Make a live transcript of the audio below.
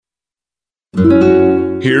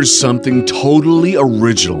Here's something totally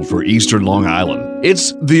original for Eastern Long Island.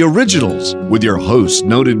 It's The Originals with your host,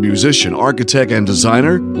 noted musician, architect, and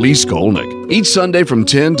designer, Lee Skolnick. Each Sunday from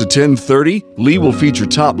 10 to 10:30, Lee will feature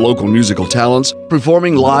top local musical talents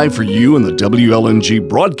performing live for you in the WLNG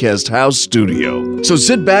Broadcast House studio. So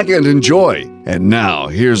sit back and enjoy. And now,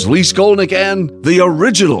 here's Lee Skolnick and The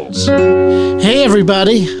Originals. Hey,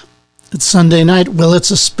 everybody. It's Sunday night. Well,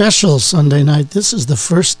 it's a special Sunday night. This is the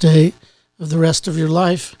first day of the rest of your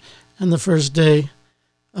life and the first day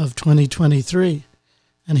of 2023.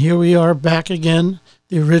 And here we are back again,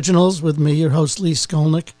 The Originals, with me, your host, Lee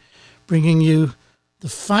Skolnick, bringing you the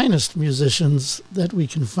finest musicians that we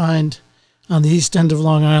can find on the east end of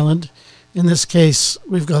Long Island. In this case,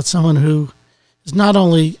 we've got someone who is not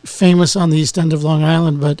only famous on the east end of Long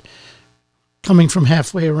Island, but coming from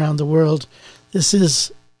halfway around the world. This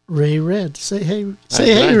is Ray Redd. Say hey, Ray.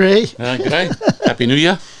 G'day. Happy New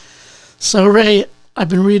Year. So, Ray, I've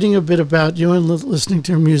been reading a bit about you and listening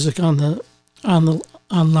to your music on the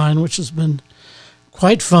online, which has been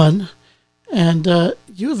quite fun. And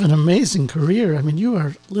you have an amazing career. I mean, you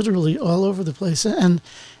are literally all over the place. And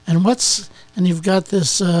you've got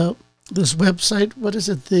this this website. What is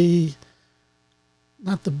it?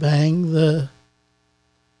 Not the Bang.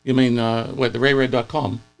 You mean the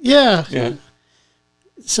RayRed.com? Yeah. Yeah.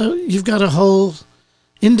 So you've got a whole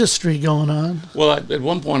industry going on. Well, at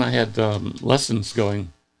one point I had lessons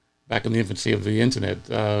going back in the infancy of the internet.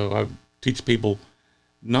 I teach people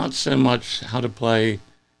not so much how to play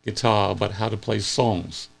guitar, but how to play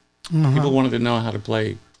songs. Uh-huh. People wanted to know how to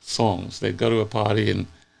play songs. They'd go to a party and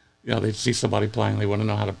they'd see somebody playing. They want to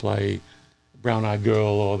know how to play Brown Eyed Girl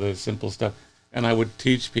or the simple stuff. And I would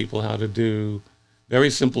teach people how to do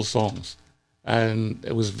very simple songs. And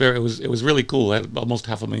it was really cool. I had almost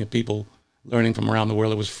 500,000 people learning from around the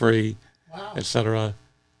world. It was free, wow, etc.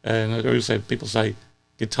 And I always say, people say,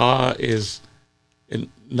 guitar is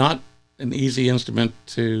not an easy instrument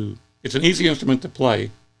to. It's an easy instrument to play.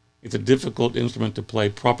 It's a difficult instrument to play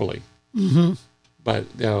properly. Mm-hmm. But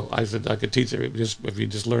I said I could teach it if you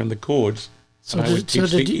just learn the chords. So I would teach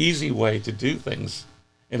the easy way to do things.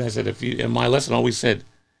 And I said, and my lesson always said,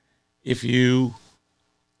 if you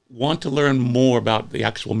want to learn more about the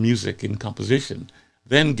actual music and composition,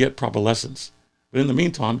 then get proper lessons. But in the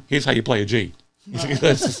meantime, here's how you play a G.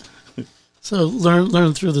 So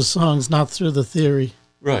learn through the songs, not through the theory.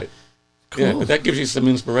 Right. Cool. Yeah, but that gives you some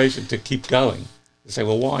inspiration to keep going. To say,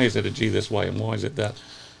 well, why is it a G this way and why is it that?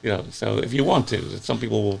 So if you want to, some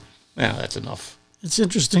people will, that's enough. It's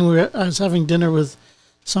interesting. I was having dinner with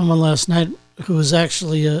someone last night who was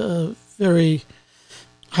actually a very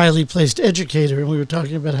highly placed educator, and we were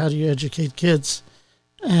talking about how do you educate kids.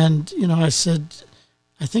 And, I said,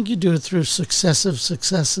 I think you do it through successive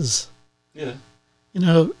successes. Yeah.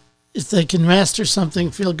 If they can master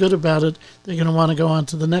something, feel good about it, they're going to want to go on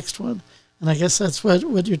to the next one. And I guess that's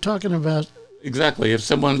what you're talking about. Exactly. If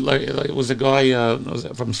someone, it was a guy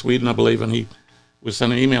from Sweden, I believe, and he was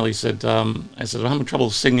sent an email. He said, I said, I'm having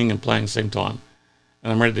trouble singing and playing at the same time,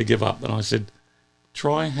 and I'm ready to give up. And I said,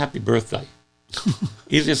 try Happy Birthday.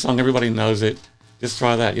 Easiest song, everybody knows it. Just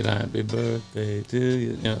try that, Happy birthday to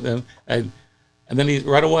you, and then he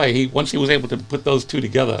right away, once he was able to put those two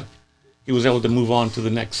together, he was able to move on to the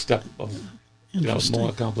next step of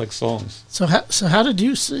more complex songs. So how did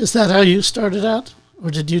you? Is that how you started out,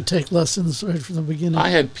 or did you take lessons right from the beginning? I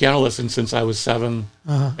had piano lessons since I was 7,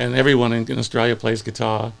 and everyone in Australia plays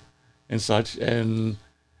guitar and such. And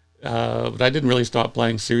but I didn't really start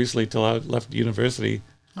playing seriously till I left university.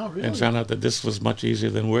 Oh, really? And found out that this was much easier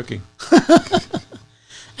than working.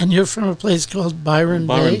 And you're from a place called Byron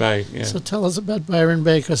Bay? Byron Bay, yeah. So tell us about Byron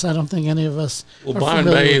Bay, because I don't think any of us are Byron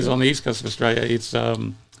familiar Bay with is on the east coast of Australia. It's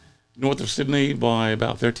north of Sydney by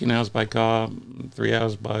about 13 hours by car, 3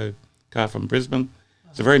 hours by car from Brisbane.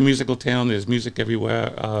 It's a very musical town. There's music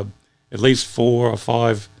everywhere, at least 4 or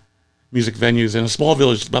 5 music venues in a small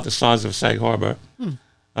village about the size of Sag Harbor.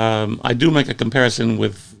 I do make a comparison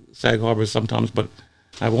with Sag Harbor sometimes, but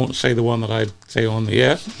I won't say the one that I say on the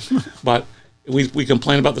air. But we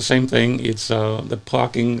complain about the same thing. It's the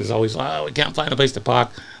parking is always, we can't find a place to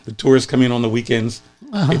park. The tourists come in on the weekends.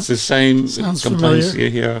 It's the same complaints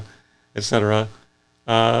you hear, etc.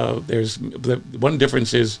 There's the one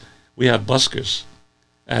difference is we have buskers,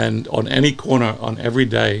 and on any corner on every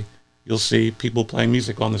day you'll see people playing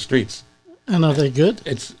music on the streets. And are they good?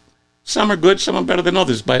 Some are good, some are better than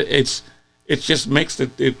others, but it just makes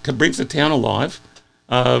it brings the town alive.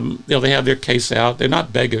 They have their case out. They're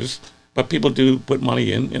not beggars, but people do put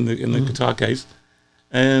money in the guitar case,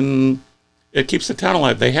 and it keeps the town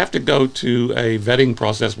alive. They have to go to a vetting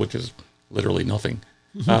process, which is literally nothing.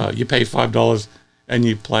 You pay $5 and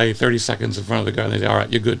you play 30 seconds in front of the guy, and they say, all right,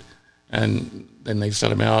 you're good. And then they set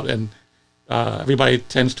them out, and everybody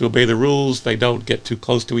tends to obey the rules. They don't get too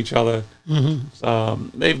close to each other.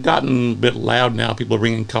 They've gotten a bit loud now. People are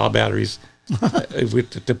bringing car batteries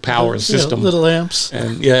to power a system. Little amps.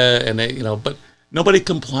 And they, but nobody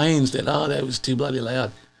complains that, that was too bloody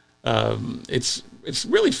loud. It's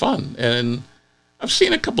really fun. And I've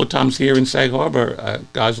seen a couple of times here in Sag Harbor,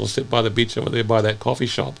 guys will sit by the beach over there by that coffee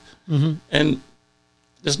shop. And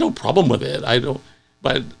there's no problem with it.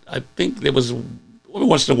 But I think there was,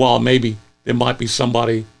 once in a while, maybe there might be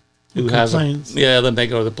somebody who has then they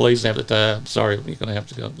go to the police and have to I'm sorry, you're going to have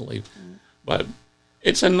to go and leave. But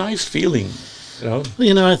it's a nice feeling,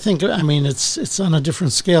 I think, it's on a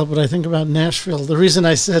different scale, but I think about Nashville. The reason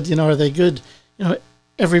I said, are they good?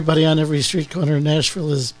 Everybody on every street corner in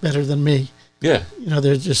Nashville is better than me. Yeah.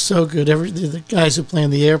 They're just so good. The guys who play in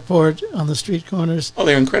the airport, on the street corners. Oh,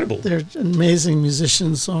 they're incredible. They're amazing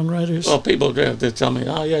musicians, songwriters. Well, people, they tell me,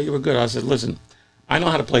 oh, yeah, you were good. I said, listen, I know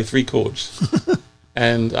how to play 3 chords,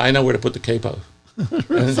 and I know where to put the capo. For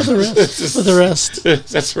the rest.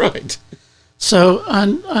 That's right. So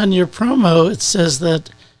on your promo, it says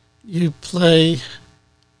that you play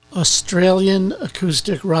Australian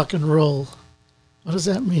acoustic rock and roll. What does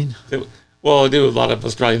that mean? Well, I do a lot of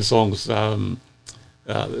Australian songs, some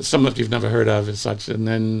that you've never heard of and such, and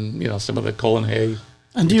then, some of the Colin Hay.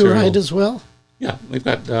 And do you write as well? Yeah, we've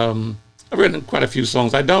got, I've written quite a few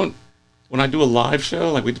songs. When I do a live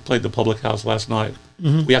show, like we played the Public House last night,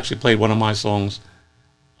 we actually played one of my songs.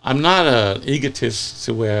 I'm not an egotist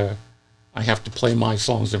to where I have to play my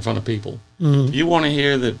songs in front of people. If you want to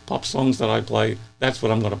hear the pop songs that I play, that's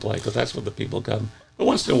what I'm going to play, because that's what the people come. But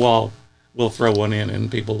once in a while, we'll throw one in and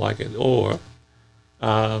people like it. Or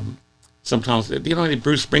sometimes,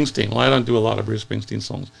 Bruce Springsteen. Well, I don't do a lot of Bruce Springsteen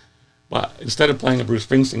songs. But instead of playing a Bruce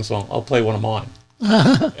Springsteen song, I'll play one of mine.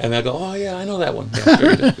 And they'll go, oh, yeah, I know that one.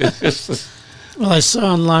 Yeah, well, I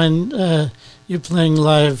saw online you playing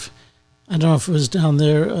live. I don't know if it was down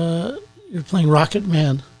there. You're playing Rocket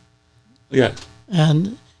Man. Yeah.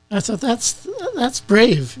 And I thought that's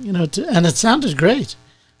brave, and it sounded great.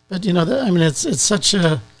 But, it's such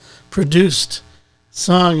a produced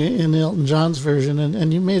song in Elton John's version,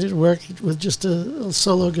 and you made it work with just a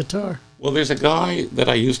solo guitar. Well, there's a guy that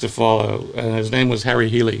I used to follow, and his name was Harry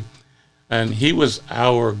Healy, and he was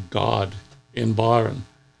our god in Byron.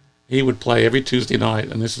 He would play every Tuesday night,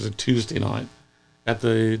 and this is a Tuesday night, at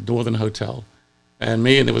the Northern Hotel. And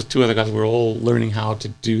me and there was 2 other guys, we were all learning how to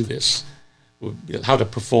do this, how to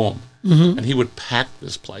perform. And he would pack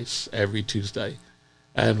this place every Tuesday.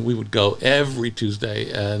 And we would go every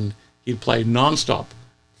Tuesday, and he'd play nonstop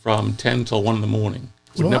from 10 till 1 in the morning.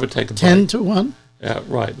 Would never take a break. 10 to 1? Yeah,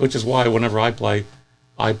 right. Which is why whenever I play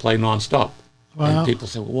nonstop. Wow. And people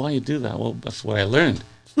say, well, why do you do that? Well, that's what I learned.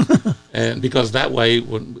 And because that way,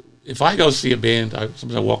 if I go see a band,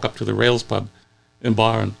 sometimes I walk up to the Rails pub in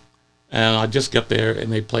Byron, and I just get there,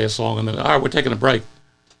 and they play a song, and then, all right, we're taking a break.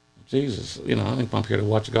 Jesus, I think I'm here to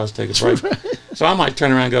watch you guys take a break. So I might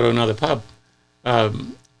turn around and go to another pub.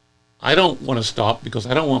 I don't want to stop because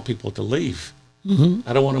I don't want people to leave.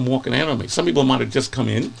 I don't want them walking out on me. Some people might have just come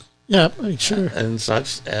in. Yeah, sure. And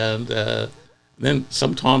such. And then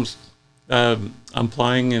sometimes I'm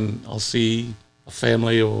playing and I'll see a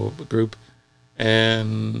family or a group,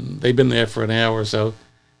 and they've been there for an hour or so,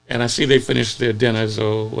 and I see they finished their dinners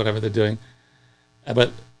or whatever they're doing.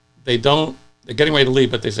 But they're getting ready to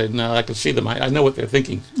leave, but they say, no, I can see them. I know what they're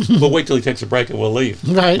thinking. We'll wait till he takes a break and we'll leave.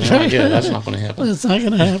 Right. Yeah, that's not going to happen. It's not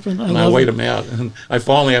going to happen. And I wait them out. And I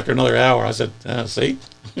finally, after another hour, I said, see?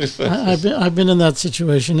 I've been in that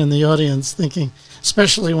situation in the audience thinking,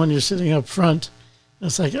 especially when you're sitting up front,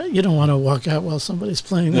 it's like, you don't want to walk out while somebody's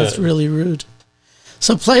playing. That's really rude.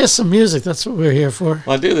 So play us some music. That's what we're here for.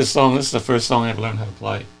 Well, I do this song. This is the first song I ever learned how to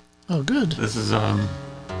play. Oh, good. This is, and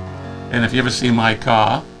if you ever see my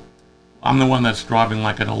car, I'm the one that's driving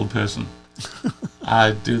like an old person.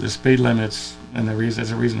 I do the speed limits, and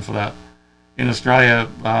there's a reason for that. In Australia,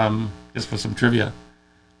 just for some trivia,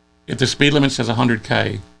 if the speed limit says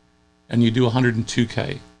 100K and you do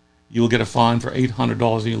 102K, you will get a fine for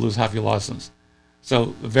 $800 and you lose half your license.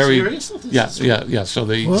 So Serious? Yeah. So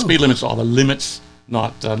the speed limits are the limits,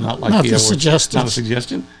 not like not here, the suggestions. Not a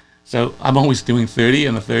suggestion. So I'm always doing 30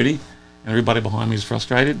 and the 30, and everybody behind me is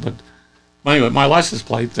frustrated. But anyway, my license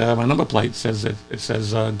plate, my number plate says it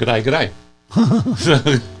says "G'day, g'day." So,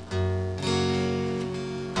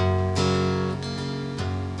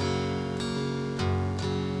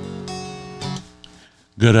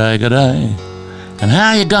 g'day, g'day, and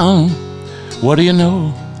how you gone? What do you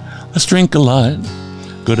know? Let's drink a lot.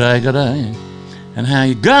 G'day, g'day, and how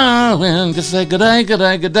you going? Just say good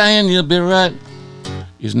day, and you'll be right.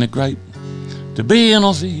 Isn't it great to be an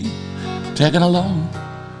Aussie, tagging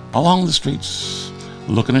along the streets,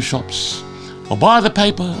 looking at shops, or by the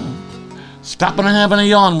paper, stopping and having a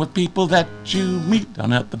yarn with people that you meet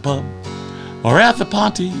down at the pub, or at the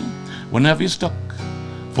party, whenever you're stuck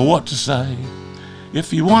for what to say.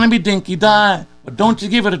 If you want to be dinky, die, but don't you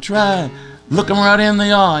give it a try. Look 'em right in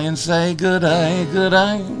the eye and say, good day, good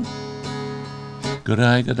day. Good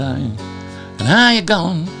day, good day. And how you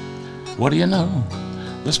going? What do you know?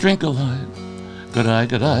 Let's drink a light. Good day,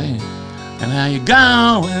 good day. And how you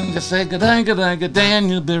going? Just say good day, and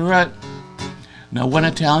you'll be right. Now when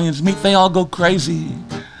Italians meet, they all go crazy.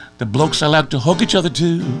 The blokes, they like to hug each other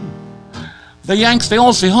too. The Yanks, they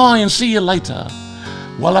all say hi and see you later.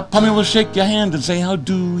 While a Pummy will shake your hand and say, how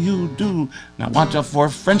do you do? Now watch out for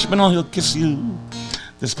a Frenchman or he'll kiss you.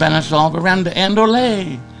 The Spanish all veranda and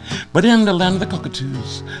ole. But in the land of the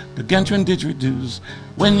cockatoos, the gantry and didgeridoos,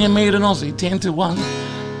 when you meet an Aussie 10 to 1,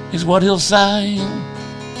 is what he'll say.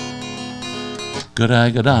 Good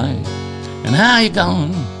day, and how you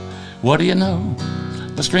going? What do you know?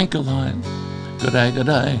 Let's drink a light. Good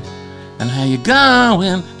day, and how you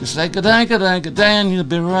going? Just say good day, and you'll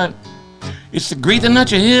be right. It's the greeting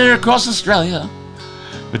that you hear across Australia.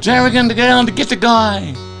 But Jerry and the girl to get the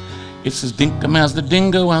guy. It's as dinkum as the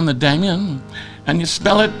dingo and the Damien. And you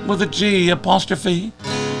spell it with a G apostrophe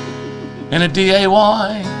and a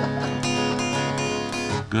D-A-Y.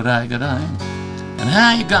 Good day, and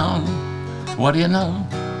how you going? What do you know?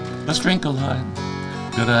 Let's drink a light.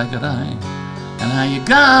 Good day, and how you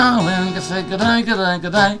going? Just say good day, good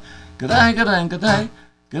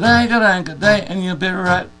day, and you'll be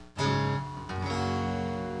right. I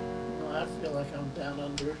feel like I'm down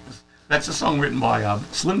under. That's a song written by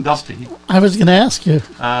Slim Dusty. I was going to ask you.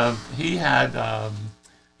 He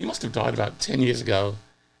must have died about 10 years ago.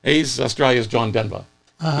 He's Australia's John Denver.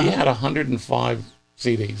 He had 105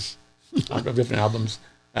 CDs of different albums,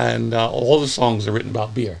 and all the songs are written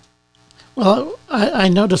about beer. Well, I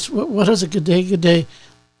noticed, what is a good day?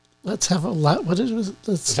 Let's have a light. What is it?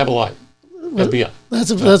 Let's have a light. A beer.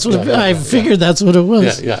 That's what I figured that's what it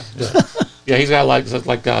was. Yeah. Yeah, he's got like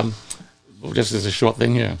just as a short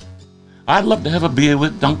thing here. I'd love to have a beer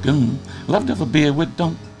with Duncan. Love to have a beer with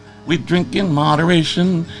Dunk. We drink in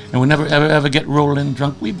moderation, and we never ever get rolling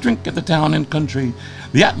drunk. We drink at the town and country.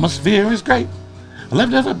 The atmosphere is great. I'd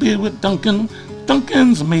love to have a beer with Duncan.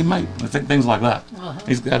 Duncan's me, mate. I think things like that.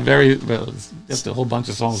 He's got just a whole bunch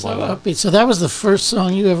of songs like that. Upbeat. So that was the first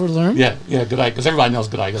song you ever learned? Yeah, good day, because everybody knows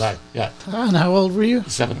good day. Yeah. And how old were you?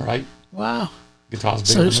 7 or 8. Wow. Guitar's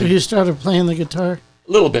big. So you started playing the guitar?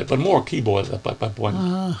 A little bit, but more keyboards at that point.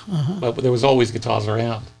 But there was always guitars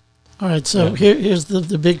around. All right, so here's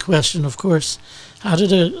the big question, of course. How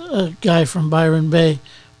did a guy from Byron Bay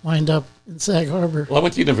wind up in Sag Harbor? Well, I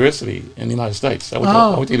went to university in the United States. I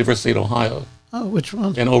went to University of Ohio. Oh, which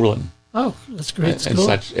one? In Oberlin. Oh, that's great. And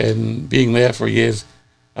such. And being there for years.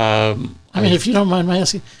 If you don't mind my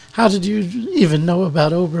asking, how did you even know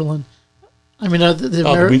about Oberlin? I mean, other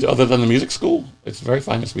than the music school, it's a very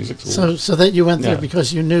famous music school. So that you went there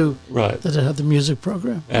because you knew that it had the music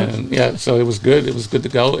program. And so it was good. It was good to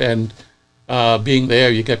go. And being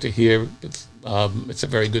there, you get to hear it's a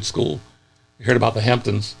very good school. You heard about the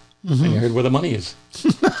Hamptons, and you heard where the money is.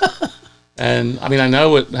 And I mean, I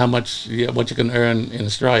know what you can earn in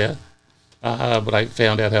Australia, but I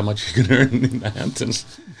found out how much you can earn in the Hamptons.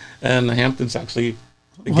 And the Hamptons actually,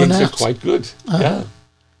 the gigs are quite good. Yeah.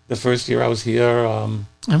 The first year I was here.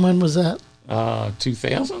 And when was that?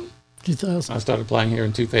 2000. 2000. I started playing here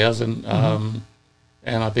in 2000.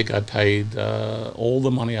 And I think I paid all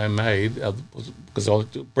the money I made, because I was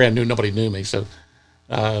brand new, nobody knew me, so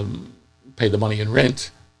paid the money in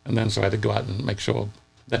rent. And then so I had to go out and make sure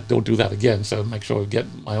that don't do that again. So make sure I get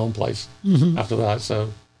my own place after that.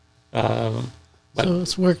 So, but so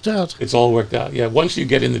it's worked out. It's all worked out. Yeah. Once you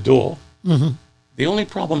get in the door, the only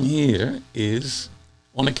problem here is,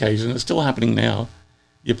 on occasion, it's still happening now.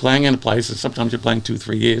 You're playing in a place, and sometimes you're playing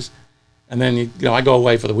 2-3 years, and then I go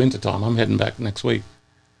away for the winter time. I'm heading back next week.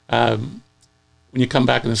 When you come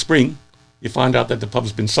back in the spring, you find out that the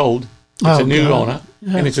pub's been sold. It's a new owner,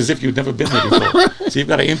 and it's as if you've never been there before. So you've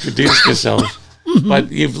got to introduce yourself.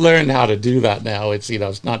 But you've learned how to do that now. It's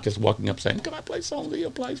it's not just walking up saying, "Can I play songs at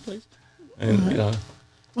your place, please?" And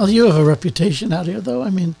Well, you have a reputation out here, though. I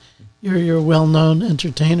mean, you're a well-known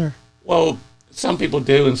entertainer. Well, some people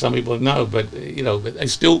do, and some people know. But I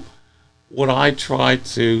still, what I try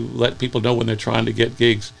to let people know when they're trying to get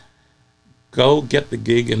gigs, go get the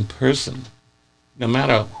gig in person, no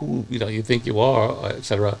matter who you think you are,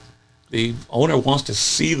 etc. the owner wants to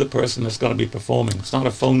see the person that's going to be performing. It's not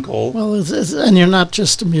a phone call. Well, and you're not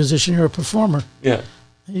just a musician; you're a performer. Yeah.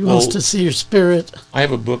 He wants to see your spirit. I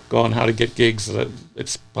have a book on how to get gigs.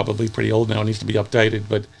 It's probably pretty old now. It needs to be updated.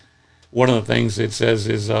 But one of the things it says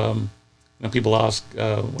is, people ask,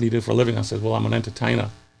 what do you do for a living? I said, well, I'm an entertainer.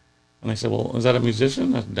 And they said, well, is that a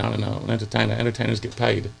musician? I said, no, an entertainer. Entertainers get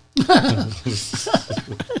paid.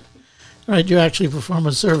 Right, you actually perform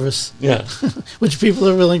a service. Yeah. Which people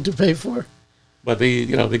are willing to pay for. But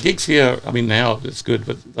the gigs here, I mean, now it's good.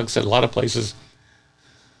 But like I said, a lot of places,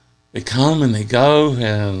 they come and they go,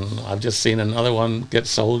 and I've just seen another one get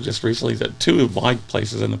sold just recently. That two of my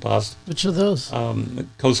places in the past. Which are those?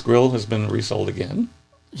 Coast Grill has been resold again.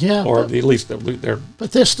 Yeah. Or at least they're...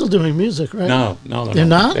 But they're still doing music, right? No. They're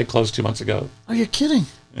not? They closed 2 months ago. Are you kidding?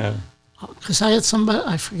 Yeah. Because I had somebody,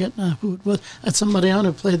 I forget now who it was, I had somebody on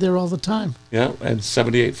who played there all the time. Yeah, and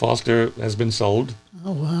 78 Foster has been sold.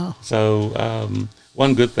 Oh, wow. So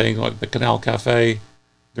one good thing, like the Canal Cafe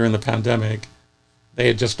during the pandemic, they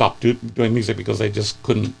had just stopped doing music because they just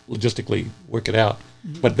couldn't logistically work it out.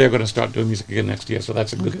 Mm-hmm. But they're going to start doing music again next year, so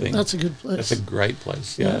that's a good thing. That's a good place. That's a great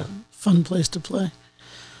place, yeah. Fun place to play.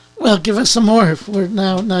 Well, give us some more.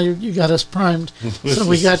 Now you got us primed. So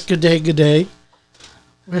we got Good Day, Good Day.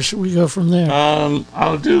 Where should we go from there?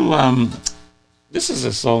 I'll do. This is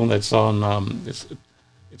a song that's on.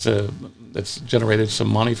 That's generated some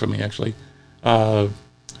money for me actually.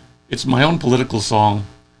 It's my own political song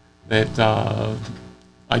that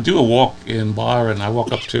I do a walk in Byron. I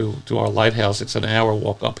walk up to our lighthouse. It's an hour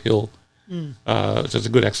walk uphill. So it's a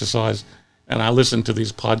good exercise, and I listen to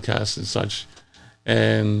these podcasts and such.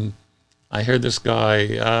 And I heard this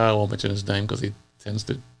guy. I won't mention his name because he tends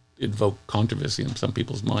to invoke controversy in some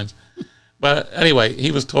people's minds. But anyway,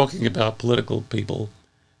 he was talking about political people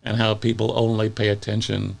and how people only pay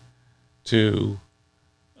attention to,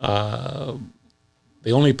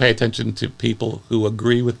 they only pay attention to people who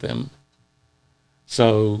agree with them.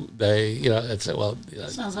 So they, it's, well...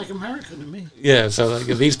 Sounds like America to me. Yeah, so like,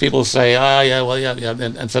 these people say,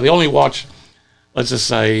 and so they only watch, let's just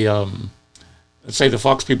say... let's say the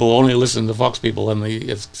Fox people only listen to Fox people, and the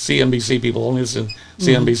CNBC people only listen to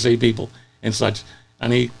CNBC people and such.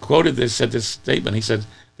 And he said this statement. He said,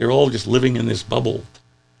 they're all just living in this bubble.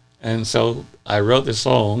 And so I wrote this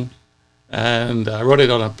song, and I wrote it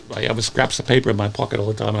I have scraps of paper in my pocket all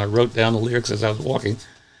the time, and I wrote down the lyrics as I was walking.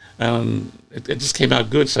 And it just came out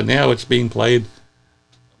good. So now it's being played.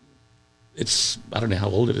 I don't know how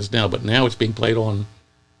old it is now, but now it's being played on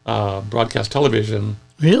broadcast television.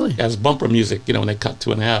 Really? As bumper music, when they cut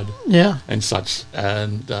to an ad. Yeah. And such.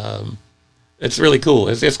 And it's really cool.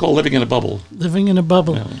 It's called Living in a Bubble. Living in a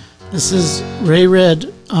Bubble. Yeah. This is Ray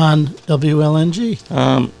Red on WLNG.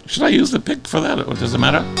 Should I use the pick for that, or does it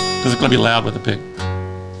matter? Because it's going to be loud with the pick.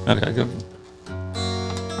 Okay, good.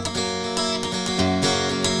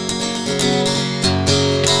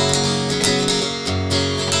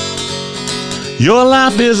 Your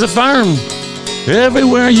life is a farm.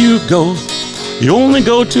 Everywhere you go, you only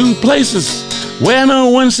go to places where no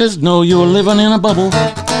one says no. You're living in a bubble,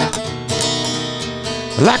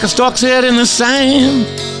 like a stork's head in the sand.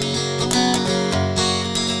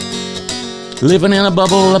 Living in a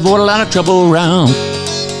bubble, I brought a lot of trouble around.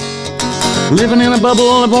 Living in a bubble,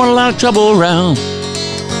 I brought a lot of trouble around.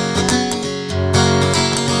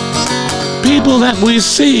 People that we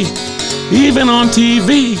see, even on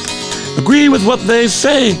TV, agree with what they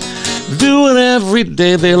say. Do it every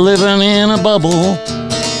day. They're living in a bubble,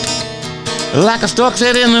 like a stork's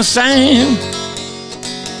head in the sand.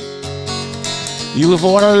 You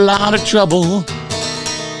avoid a lot of trouble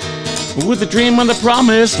with the dream of the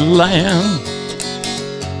promised land.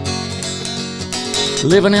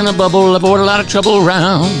 Living in a bubble, avoid a lot of trouble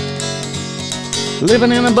around.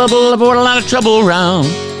 Living in a bubble, avoid a lot of trouble around.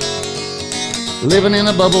 Living in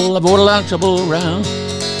a bubble, avoid a lot of trouble around.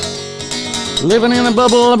 Living in a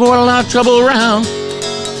bubble, avoid a lot of trouble around.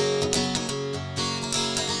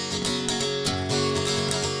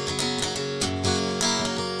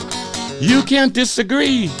 You can't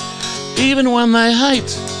disagree, even when they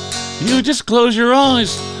hate. You just close your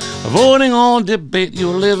eyes, avoiding all debate.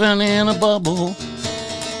 You're living in a bubble,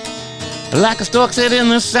 like a stork's head in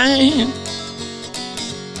the sand.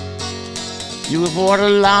 You avoid a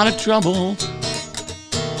lot of trouble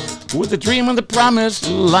with the dream of the promised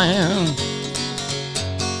land.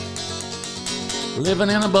 Living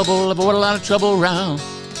in a bubble, avoid a lot of trouble around.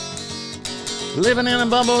 Living in a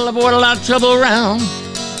bubble, avoid a lot of trouble around.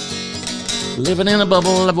 Living in a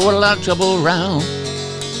bubble, avoid a lot of trouble around.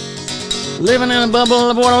 Living in a bubble,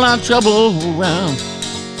 avoid a lot of trouble around.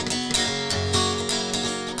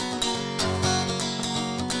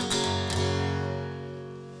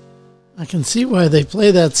 can see why they play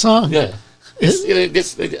that song. Yeah.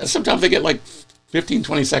 Sometimes they get like 15,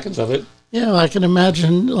 20 seconds of it. Yeah, I can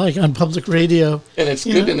imagine, like on public radio. And it's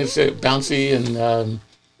good, and it's bouncy, and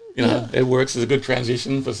it works as a good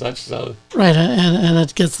transition for such. So right, and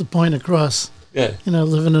it gets the point across. Yeah,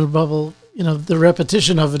 living in a bubble. The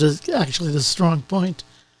repetition of it is actually the strong point.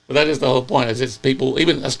 Well, that is the whole point. It's people,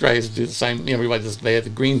 even Australians do the same. Everybody they have the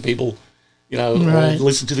green people. Right.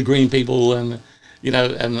 Listen to the green people, and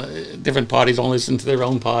different parties don't listen to their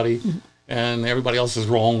own party, and everybody else is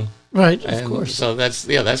wrong. Right, and of course. So that's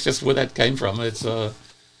just where that came from. It's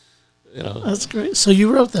That's great. So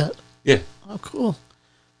you wrote that? Yeah. Oh, cool.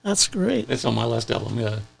 That's great. It's on my last album.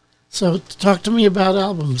 Yeah. So talk to me about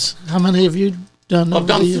albums. How many have you done? I've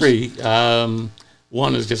done 3.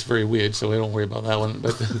 One is just very weird, so we don't worry about that one.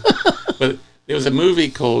 But but there was a movie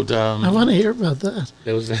called. I want to hear about that.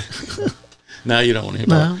 There was. No, you don't want to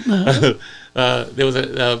hear about it. No. There was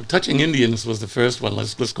a Touching Indians was the first one.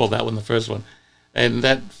 Let's call that one the first one, and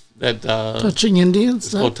that Touching Indians.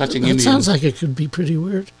 It's called Touching that Indians. Sounds like it could be pretty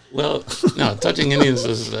weird. Well, no, Touching Indians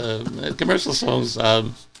is commercial songs. I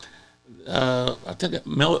think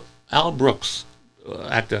Al Brooks,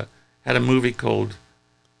 actor, had a movie called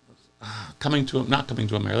Not Coming to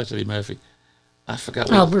America. That's Eddie Murphy. I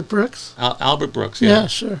forgot. Albert Brooks. Albert Brooks. Yeah,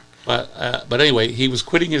 sure. But anyway, he was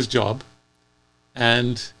quitting his job,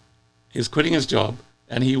 and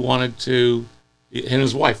he wanted to. He and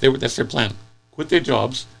his wife. That's their plan. Quit their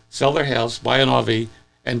jobs, sell their house, buy an RV,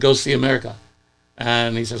 and go see America.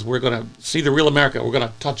 And he says, "We're going to see the real America. We're going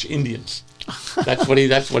to touch Indians." That's what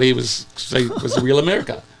he was saying was the real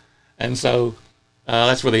America. And so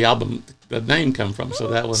that's where the name come from. So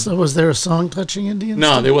that was. So was there a song Touching Indians?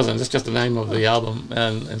 No, there wasn't. It's just the name of the album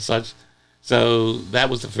and such. So that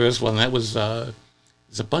was the first one. That was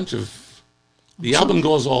there's a bunch of. The album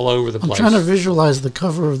goes all over the place. I'm trying to visualize the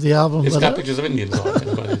cover of the album. It's got pictures of Indians on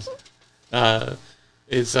it. But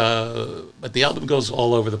but the album goes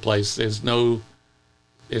all over the place. There's some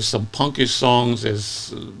punkish songs.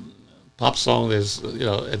 There's pop song. There's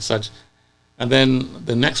and such. And then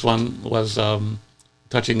the next one was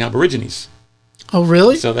Touching Aborigines. Oh,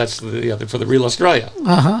 really? So that's for the Real Australia.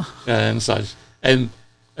 And such. And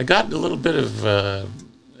I got a little bit of a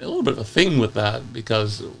thing with that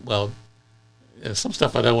because some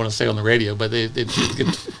stuff I don't want to say on the radio, but the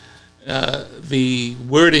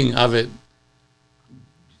wording of it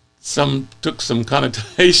took some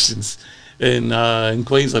connotations in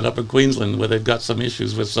Queensland, up in Queensland, where they've got some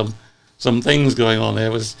issues with some things going on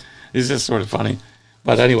there. It's just sort of funny,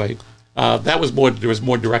 but anyway, there was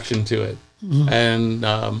more direction to it, and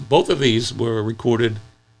both of these were recorded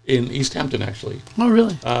in East Hampton, actually. Oh,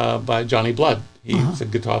 really? By Johnny Blood. He's a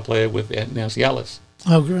guitar player with Nancy Alice.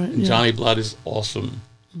 Oh, great! And Johnny Blood is awesome.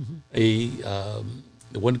 The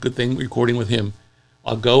one good thing recording with him,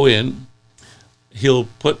 I'll go in. He'll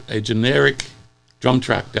put a generic drum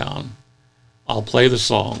track down. I'll play the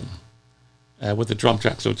song with the drum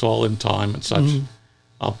track, so it's all in time and such.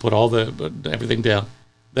 I'll put everything down.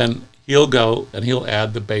 Then he'll go and he'll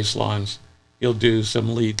add the bass lines. He'll do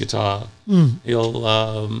some lead guitar. He'll,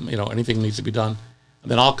 anything needs to be done. And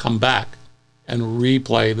then I'll come back and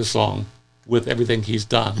replay the song with everything he's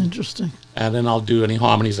done. Interesting. And then I'll do any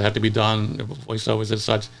harmonies that have to be done, voiceovers and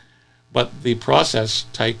such. But the process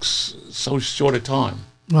takes so short a time.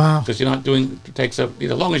 Wow. Because it takes up,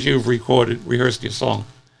 as long as you've rehearsed your song.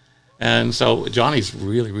 And so Johnny's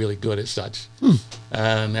really, really good at such.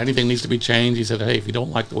 And anything needs to be changed. He said, hey, if you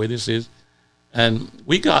don't like the way this is. And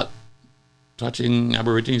we got Touching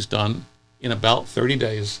Aborigines done in about 30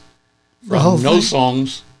 days. From no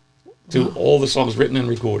songs to all the songs written and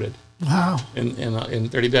recorded. Wow. In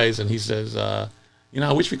 30 days. And he says, I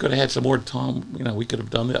wish we could have had some more time. We could have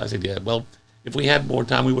done that. I said, yeah, well, if we had more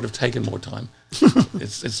time, we would have taken more time.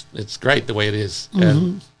 It's great the way it is.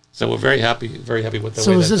 And so we're very happy with the way that they're done.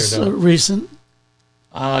 So is this recent?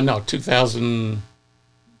 No,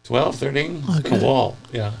 2012, 13. It's been a while,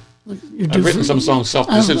 yeah. I've written some songs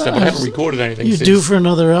self-produced, but I haven't recorded anything since. You're due for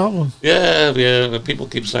another album. Yeah, people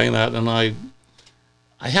keep saying that, and I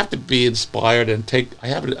have to be inspired and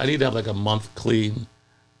I need to have like a month clean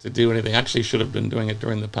to do anything. I actually should have been doing it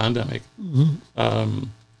during the pandemic.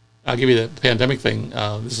 I'll give you the pandemic thing.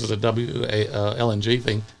 This is a WLNG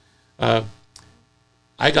thing.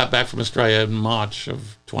 I got back from Australia in March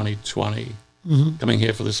of 2020, coming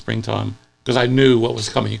here for the springtime, because I knew what was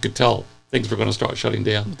coming. You could tell things were going to start shutting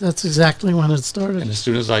down. That's exactly when it started. And as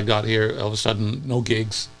soon as I got here, all of a sudden, no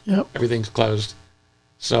gigs. Yep. Everything's closed.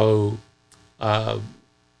 So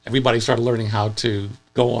everybody started learning how to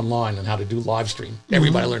go online and how to do live stream.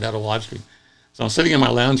 Everybody learned how to live stream. So I'm sitting in my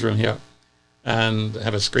lounge room here, and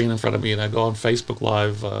have a screen in front of me, and I'd go on Facebook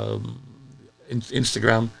Live,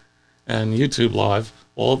 Instagram, and YouTube Live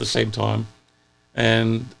all at the same time.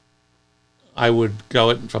 And I would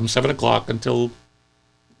go from 7 o'clock until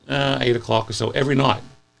 8 o'clock or so every night.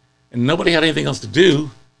 And nobody had anything else to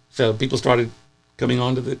do, so people started coming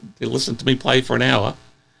on to listen to me play for an hour.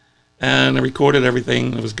 And I recorded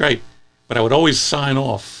everything. It was great. But I would always sign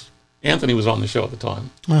off. Anthony was on the show at the time.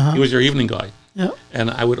 He was your evening guy. Yep. And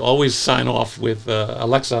I would always sign off with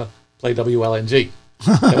Alexa, play WLNG.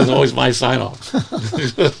 That was always my sign off.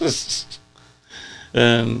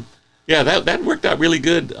 And yeah, that worked out really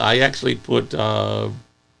good. I actually put, I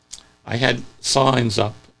had signs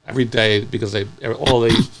up every day because all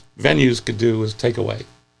the venues could do was takeaway.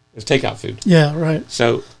 It was takeout food. Yeah, right.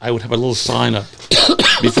 So I would have a little sign up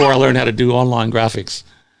before I learned how to do online graphics.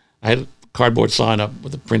 I had a cardboard sign up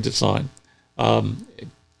with a printed sign.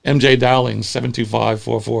 MJ Dowling,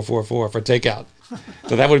 725-4444 for takeout.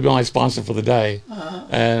 So that would be my sponsor for the day.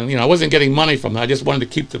 And, I wasn't getting money from that. I just wanted to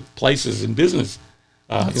keep the places in business.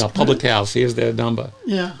 Public House, here's their number.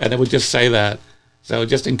 Yeah. And they would just say that. So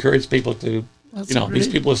just encourage people to, these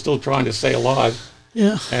people are still trying to stay alive.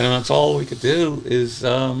 Yeah. And that's all we could do is do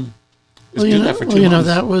that for 2 months.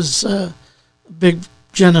 That was a big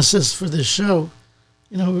genesis for this show.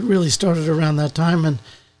 It really started around that time, and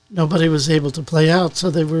nobody was able to play out, so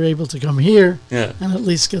they were able to come here and at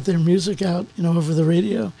least get their music out, over the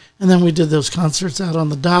radio. And then we did those concerts out on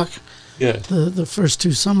the dock the first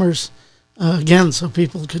 2 summers, again, so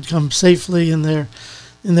people could come safely in their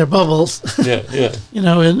bubbles,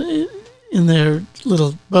 in their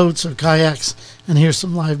little boats or kayaks and hear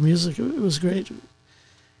some live music. It was great.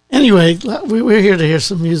 Anyway, we're here to hear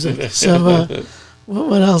some music. So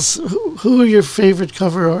what else? Who are your favorite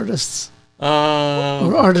cover artists?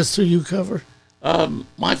 Or artists who you cover?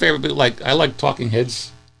 My favorite, I like Talking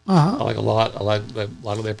Heads. Uh-huh. I like a lot. I like a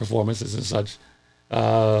lot of their performances and such.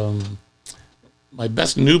 My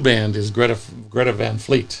best new band is Greta Van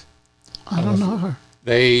Fleet. I don't know her.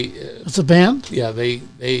 It's a band? Yeah,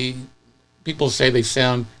 people say they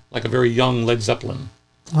sound like a very young Led Zeppelin.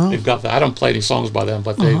 Oh. They've got that. I don't play any songs by them,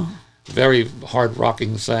 but they very hard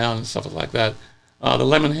rocking sound and stuff like that. The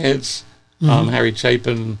Lemonheads, Harry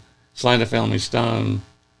Chapin, Sly and the Family Stone,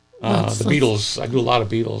 the Beatles. I do a lot of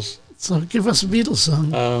Beatles. So give us a Beatles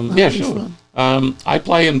song. Yeah, sure. I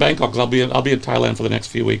play in Bangkok. 'Cause I'll be in Thailand for the next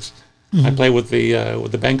few weeks. I play with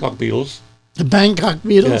the Bangkok Beatles. The Bangkok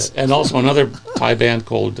Beatles. Yeah, and also another Thai band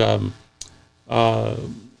called the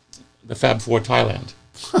Fab Four Thailand.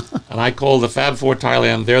 And I call the Fab Four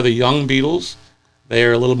Thailand, they're the young Beatles.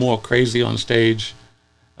 They're a little more crazy on stage.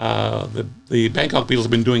 The Bangkok Beatles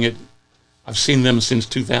have been doing it. I've seen them since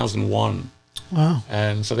 2001. Wow.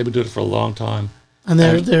 And so they've been doing it for a long time. And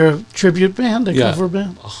they're a tribute band, a cover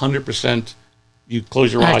band? 100%. You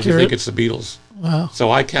close your eyes, you think it's the Beatles. Wow.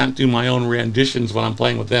 So I can't do my own renditions when I'm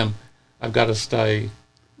playing with them. I've got to stay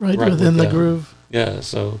right within the groove. Yeah,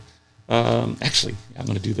 so actually, I'm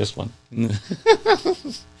going to do this one. And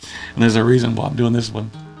there's a reason why I'm doing this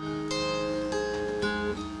one.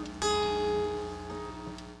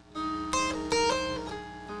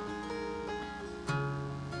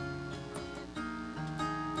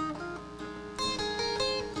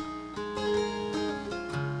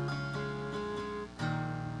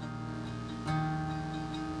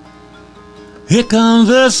 Here comes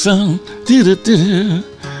the sun, do-do-do.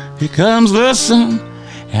 Here comes the sun,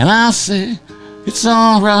 and I say it's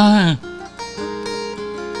all right.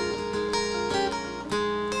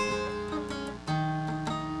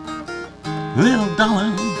 Little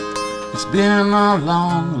darling, it's been a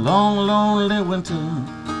long, long, lonely winter.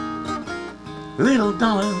 Little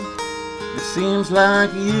darling, it seems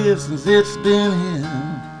like years since it's been here.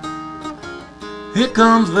 Here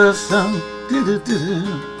comes the sun,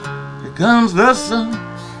 do-do-do. Here comes the sun,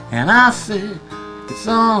 and I say it's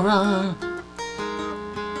all right.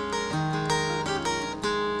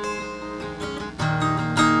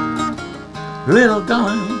 Little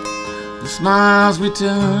darling, the smiles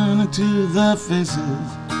return to the faces.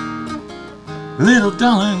 Little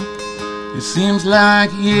darling, it seems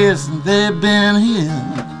like years since they've been here.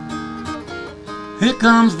 Here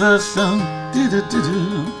comes the sun,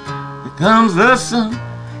 do-do-do-do. Here comes the sun,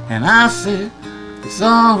 and I say it's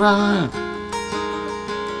all right.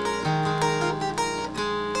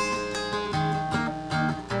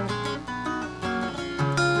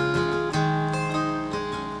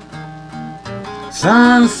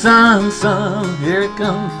 Sun, sun, sun, here it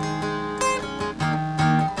comes.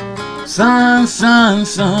 Sun, sun,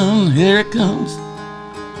 sun, here it comes.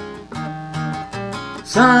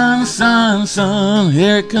 Sun, sun, sun,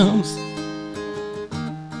 here it comes.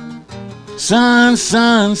 Sun,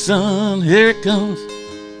 sun, sun, here it comes.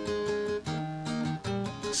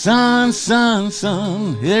 Sun, sun,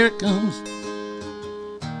 sun, here it comes.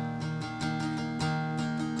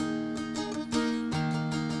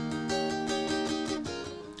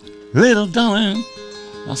 Little darling,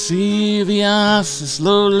 I see the ice is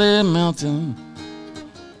slowly melting.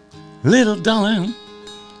 Little darling,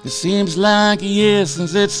 it seems like years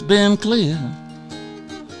since it's been clear.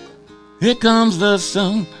 Here comes the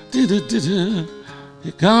sun, do-do-do-do.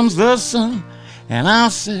 Here comes the sun, and I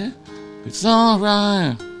say, it's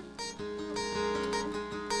alright.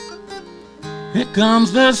 Here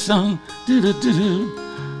comes the sun,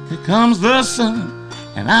 do-do-do-do. Here comes the sun,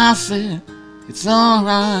 and I say, it's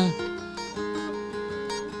alright.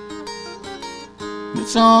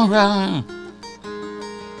 It's alright.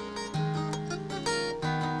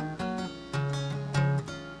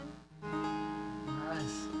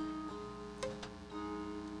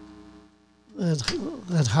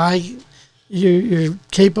 That high, you're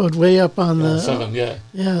capoed way up on the 7, yeah.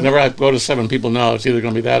 Yeah. Whenever I go to 7, people know it's either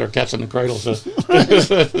going to be that or Cats in the Cradle. So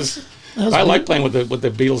I like playing with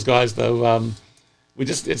the Beatles guys, though. I'm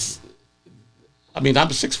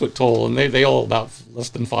 6 foot tall, and they all about less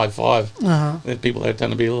than 5'5". Uh-huh. People that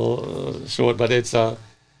tend to be a little short, but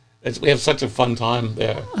we have such a fun time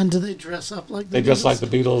there. And do they dress up like the They dress Beatles? like the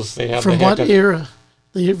Beatles. They have From the what haircut. era?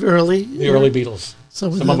 The early Beatles.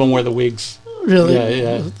 So Some of them wear the wigs. really,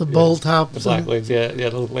 Yeah. the bowl tops, The black wigs, yeah. They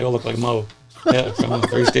all look like Mo. Yeah, from the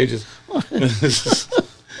 3 Stages.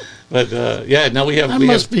 But no, we have. That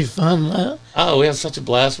must be fun. We have such a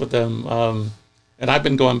blast with them. And I've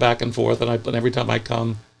been going back and forth, and every time I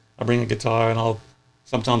come, I bring a guitar, and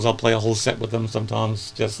sometimes I'll play a whole set with them.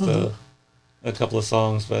 Sometimes just a couple of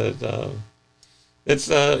songs, but it's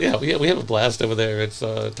we have a blast over there. It's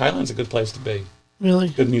Thailand's a good place to be. Really,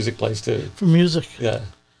 Good music place too. for music. Yeah.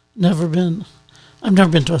 Never been. I've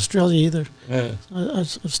never been to Australia either. Yeah. I've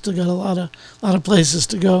still got a lot of places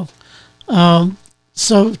to go.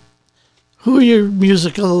 So, who are your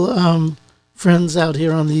musical friends out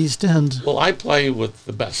here on the East End? Well, I play with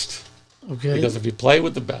the best. Okay, Because if you play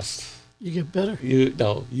with the best, you get better.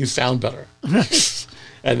 you sound better.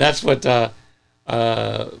 And that's what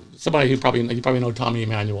somebody you probably know Tommy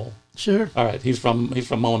Emmanuel. Sure. All right, he's from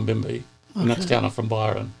Mullumbimby, next town up from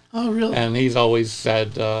Byron. Oh, really? And he's always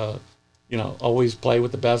said, always play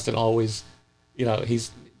with the best, and always,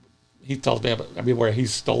 he tells me about everywhere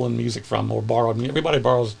he's stolen music from or borrowed. Everybody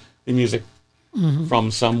borrows the music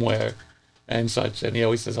from somewhere and such. And he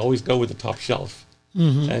always says, always go with the top shelf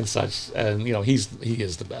and such. And he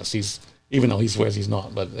is the best. Even though he swears he's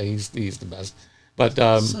not, but he's the best. But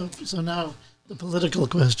So now the political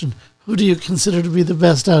question: who do you consider to be the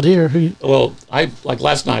best out here? well, like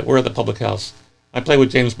last night we're at the Public House. I play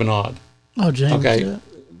with James Bernard. Oh, James. Okay, Yeah.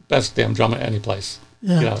 best damn drummer any place.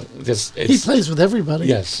 Yeah. He plays with everybody.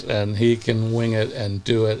 Yes, and he can wing it and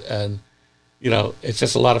do it, and it's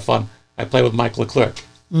just a lot of fun. I play with Mike Leclerc,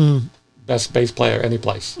 best bass player any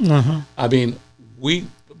place. Uh-huh. I mean,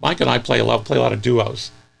 Mike and I play a lot of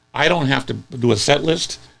duos. I don't have to do a set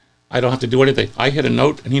list. I don't have to do anything. I hit a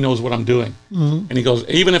note, and he knows what I'm doing. And he goes,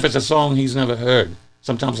 even if it's a song he's never heard,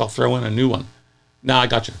 sometimes I'll throw in a new one. Now I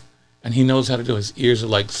got you. And he knows how to do it. His ears are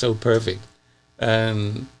like so perfect.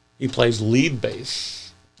 And he plays lead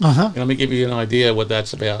bass. Uh-huh. And let me give you an idea what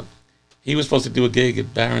that's about. He was supposed to do a gig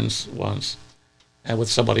at Barron's once and with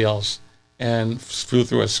somebody else, and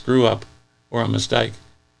through a screw-up or a mistake,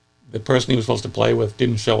 the person he was supposed to play with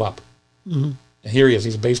didn't show up. And here he is.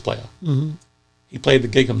 He's a bass player. He played the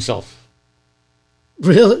gig himself.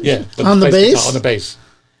 Really? Yeah. On the bass? Guitar, on the bass.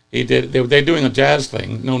 He did. They're doing a jazz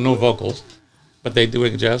thing. No vocals, but they're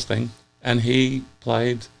doing a jazz thing, and he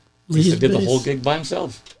played. He Lead did the bass. whole gig by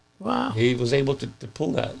himself. Wow. He was able to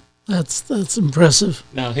pull that. That's impressive.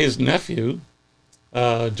 Now his nephew,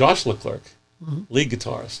 Josh Leclerc, lead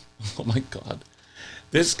guitarist. Oh my God,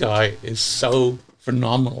 this guy is so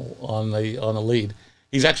phenomenal on the lead.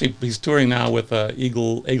 He's touring now with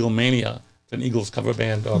Eagle Mania. It's an Eagles cover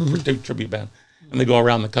band or tribute band, and they go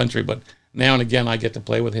around the country. But now and again, I get to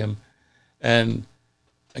play with him. And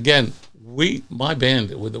again, my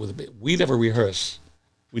band, we never rehearse.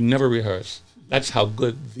 We never rehearse. That's how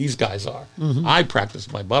good these guys are. I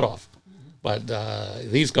practice my butt off, but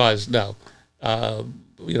these guys, no. I'll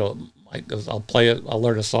play it. I'll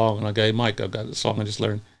learn a song, and I'll go, hey, Mike, I've got a song I just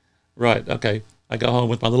learned. Right, okay. I go home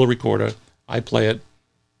with my little recorder. I play it,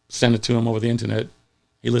 send it to him over the internet.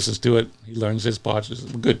 He listens to it. He learns his parts.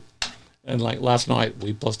 We're good. And like last night,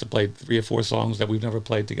 we must have played 3 or 4 songs that we've never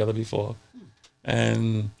played together before.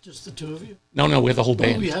 And Just the two of you? no, we have the whole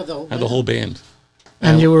band. you have the whole Have the whole band.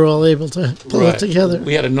 And you were all able to pull Right. it together.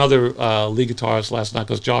 We had another lead guitarist last night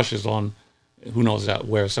because Josh is on, who knows out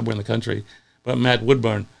where, somewhere in the country. But Matt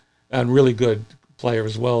Woodburn, a really good player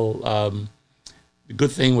as well. The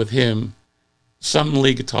good thing with him, some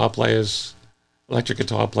lead guitar players, electric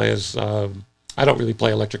guitar players, I don't really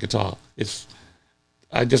play electric guitar.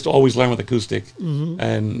 I just always learn with acoustic,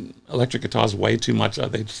 and electric guitar is way too much.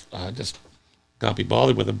 They just can't be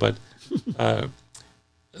bothered with it. But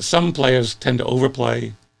some players tend to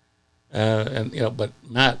overplay, But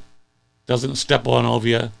Matt doesn't step on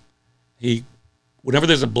over you. Whenever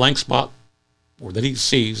there's a blank spot, or that he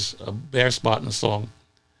sees a bare spot in a song,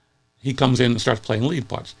 he comes in and starts playing lead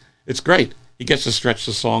parts. It's great. He gets to stretch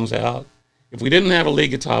the songs out. If we didn't have a lead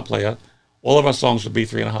guitar player, all of our songs would be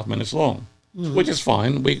 3.5 minutes long, which is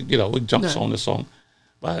fine. We jump song to song,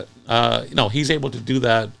 but he's able to do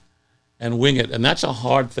that and wing it, and that's a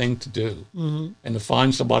hard thing to do. And to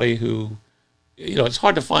find somebody who, it's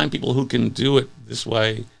hard to find people who can do it this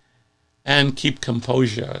way and keep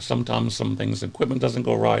composure. Sometimes some things, equipment doesn't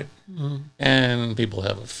go right, and people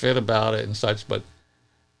have a fit about it and such. But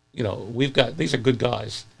these are good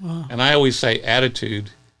guys, and I always say attitude.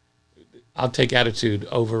 I'll take attitude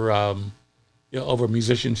over over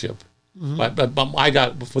musicianship. But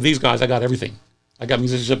for these guys, I got everything. I got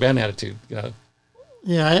musicianship and attitude.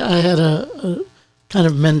 Yeah, I had a kind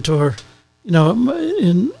of mentor.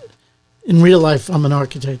 In real life, I'm an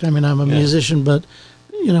architect. I mean, I'm a musician, but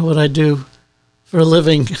what I do for a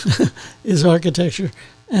living is architecture.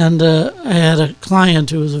 And I had a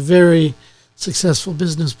client who was a very successful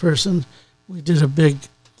business person. We did a big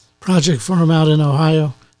project for him out in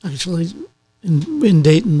Ohio, actually in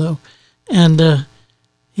Dayton, though. And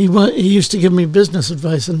he used to give me business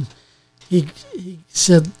advice, and he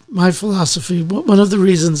said, my philosophy, one of the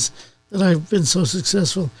reasons that I've been so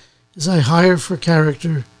successful is I hire for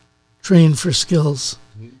character, train for skills.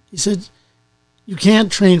 He said, you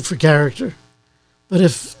can't train for character, but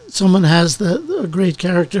if someone has a great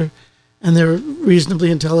character and they're reasonably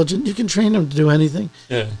intelligent, you can train them to do anything.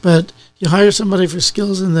 Yeah. But you hire somebody for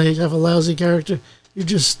skills and they have a lousy character, you're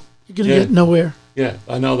going to get nowhere. Yeah,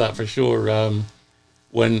 I know that for sure.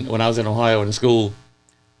 When I was in Ohio in school,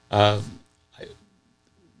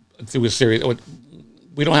 through a series,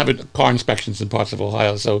 we don't have car inspections in parts of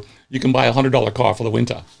Ohio, so you can buy a $100 car for the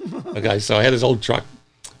winter. Okay, so I had this old truck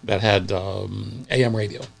that had AM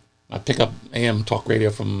radio. I pick up AM talk radio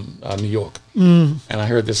from New York, and I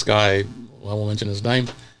heard this guy, I won't mention his name,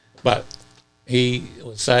 but he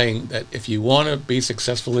was saying that if you want to be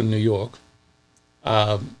successful in New York,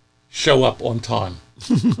 show up on time.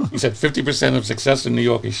 He said 50% of success in New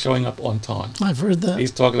York is showing up on time. I've heard that. He's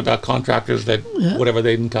talking about contractors that whatever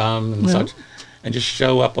they didn't come and such, and just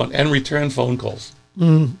show up and return phone calls.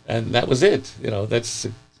 And that was it. That's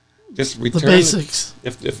just return the basics.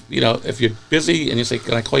 If you're busy and you say,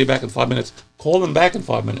 "Can I call you back in 5 minutes?" Call them back in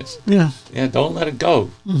 5 minutes. Yeah. Don't let it go.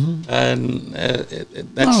 And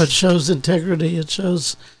it shows integrity. It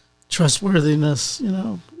shows trustworthiness.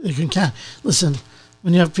 You can count. Listen,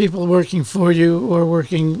 when you have people working for you or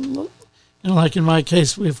working, like in my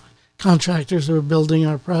case, we have contractors who are building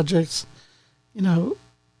our projects.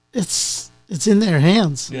 It's in their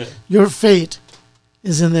hands. Yeah. Your fate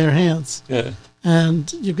is in their hands. Yeah.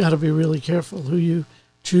 And you've got to be really careful who you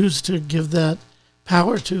choose to give that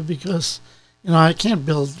power to, because, I can't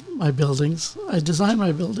build my buildings. I design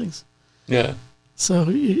my buildings. Yeah. So,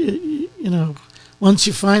 once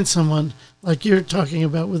you find someone like you're talking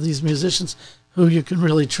about with these musicians who you can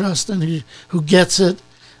really trust and who gets it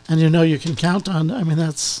and you can count on, I mean,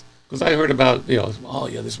 that's... Because I heard about,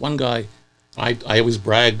 this one guy, I always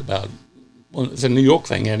brag about, it's a New York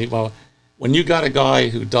thing, Andy, when you got a guy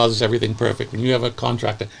who does everything perfect, when you have a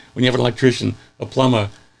contractor, when you have an electrician, a plumber,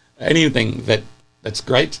 anything that's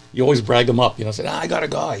great, you always brag them up. Say, I got a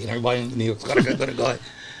guy. Everybody in New York's got a guy.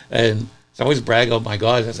 And so I always brag about my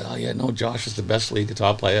guys. I said, Josh is the best lead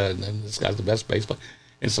guitar player, and this guy's the best bass player.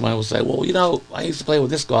 And someone will say, well, I used to play with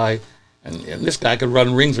this guy, and this guy could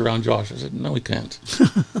run rings around Josh. I said, no, he can't.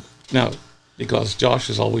 No, because Josh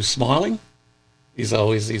is always smiling. He's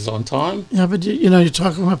on time. Yeah, but you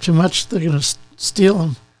talk them up too much, they're going to steal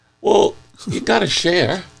them. Well, you got to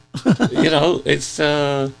share. It's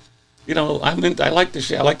I like to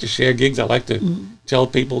share. I like to share gigs. I like to tell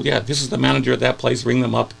people, this is the manager at that place. Ring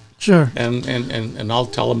them up. Sure. And I'll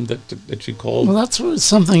tell them that you called. Well, that's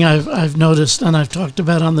something I've noticed, and I've talked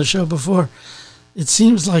about on the show before. It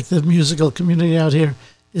seems like the musical community out here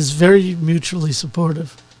is very mutually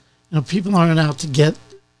supportive. People aren't out to get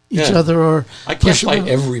each other or I can't push play them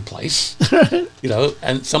out. every place,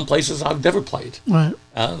 and some places I've never played. Right.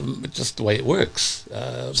 It's just the way it works.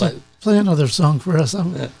 But Play another song for us.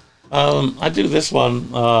 I do this one.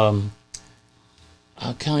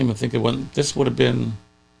 I can't even think of when. This would have been.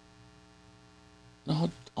 No,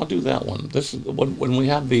 I'll do that one. This is when we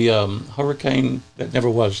had the hurricane that never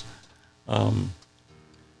was.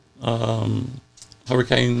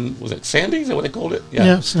 Hurricane, was it Sandy? Is that what they called it?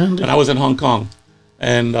 Yeah, Sandy. And I was in Hong Kong,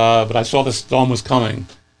 and but I saw the storm was coming,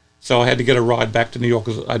 so I had to get a ride back to New York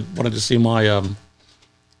because I wanted to see my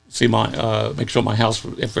make sure my house,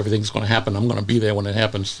 if everything's going to happen, I'm going to be there when it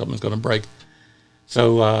happens. Something's going to break.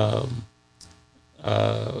 So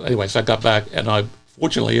anyway, so I got back, and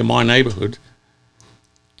fortunately in my neighborhood,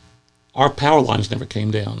 our power lines never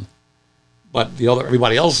came down, but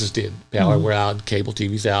everybody else's did. Power were out, cable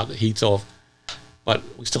TV's out, the heat's off. But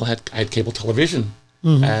I had cable television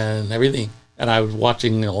and everything. And I was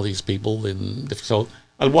watching all these people. So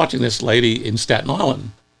I was watching this lady in Staten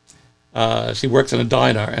Island. She works in a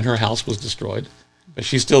diner, and her house was destroyed. But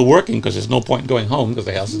she's still working because there's no point in going home because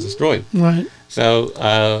the house is destroyed. Right. So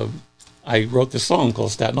I wrote this song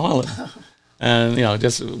called Staten Island. And, and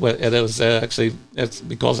it was actually, it's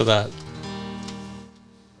because of that.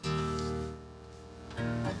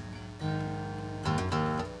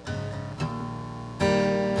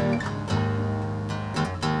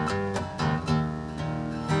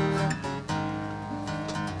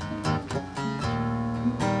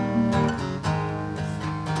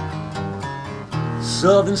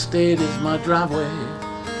 Southern State is my driveway,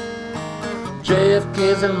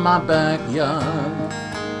 JFK's in my backyard.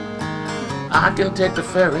 I can take the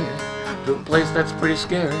ferry to a place that's pretty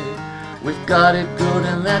scary. We've got it good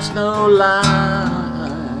and that's no lie.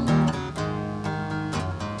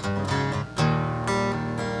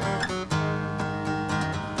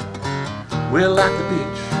 We're like the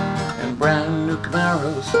beach and brand new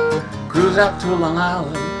Camaros. Cruise out to Long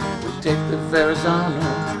Island, we take the Verrazano.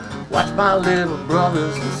 Watch my little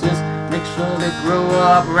brothers and sisters, make sure they grow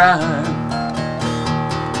up right.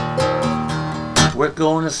 We're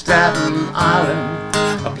going to Staten Island,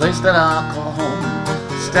 a place that I call home.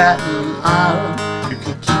 Staten Island, you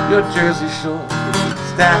can keep your Jersey Shore.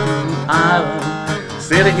 Staten Island,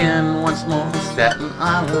 say it again once more. Staten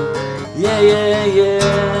Island, yeah, yeah,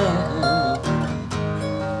 yeah.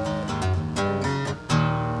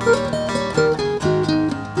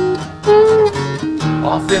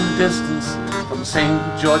 Off in the distance from St.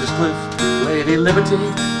 George's Cliff, Lady Liberty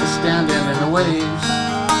is standing in the waves.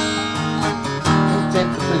 We'll take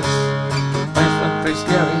the place went pretty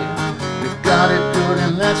scary. We've got it good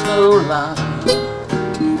and that's no lie.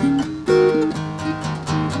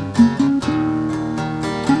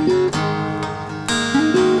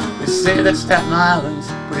 They say that Staten Island's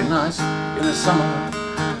pretty nice in the summer.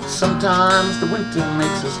 Sometimes the winter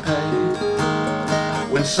makes us pay.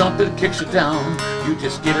 When something kicks you down, you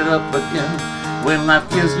just get it up again. When life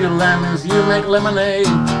gives you lemons, you make lemonade.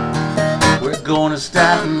 We're going to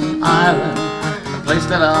Staten Island, a place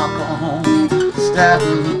that I'll call home.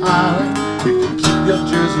 Staten Island, you can keep your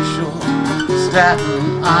Jersey Shore.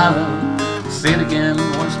 Staten Island, say it again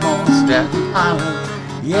once more. Staten Island,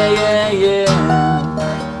 yeah, yeah, yeah.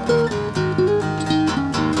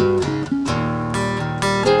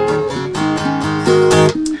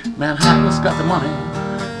 Manhattan's got the money,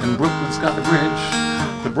 and Brooklyn's got the bridge.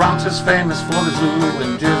 The Bronx is famous for the zoo,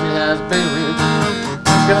 and Jersey has Bay Ridge.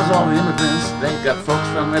 There's all the immigrants, they got folks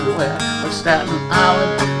from everywhere. But Staten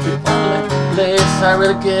Island, the only place I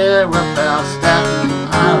really care about. Staten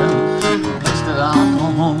Island, the place that I'll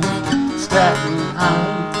call home. Staten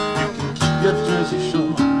Island, you can keep your Jersey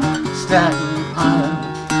Shore. Staten Island,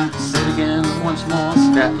 say it again once more.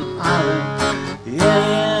 Staten Island, yeah,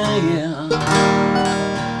 yeah, yeah.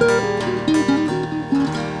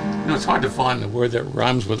 It's hard to find a word that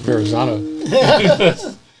rhymes with Verrazano.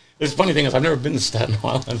 The funny thing is, I've never been to Staten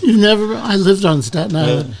Island. You never? I lived on Staten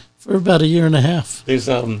Island for about a year and a half. I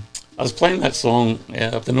was playing that song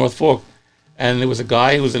up the North Fork, and there was a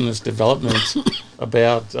guy who was in this development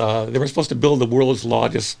about, they were supposed to build the world's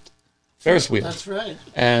largest Ferris wheel. That's right.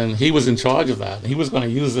 And he was in charge of that. He was going to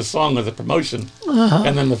use this song as a promotion,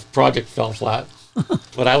 and then the project fell flat.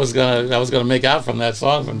 But I was gonna make out from that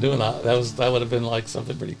song from doing that. That would have been like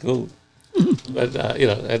something pretty cool. But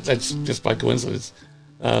that's just by coincidence.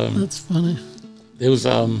 That's funny. There was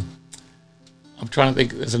I'm trying to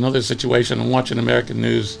think. There's another situation. I'm watching American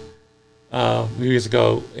news a few years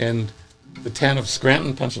ago in the town of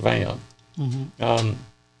Scranton, Pennsylvania.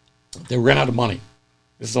 They ran out of money.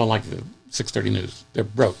 This is on like the 6:30 news. They're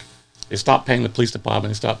broke. They stopped paying the police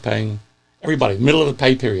department. They stopped paying everybody. Middle of the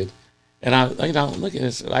pay period. And I, look at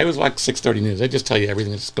this. I was like 6:30 News. They just tell you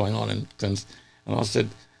everything that's going on. And I said,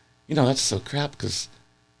 that's so crap because,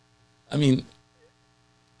 I mean,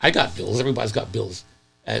 I got bills. Everybody's got bills.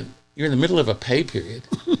 And you're in the middle of a pay period.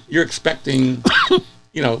 You're expecting,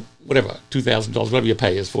 whatever, $2,000, whatever your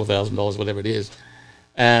pay is, $4,000, whatever it is.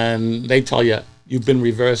 And they tell you you've been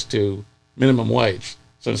reversed to minimum wage.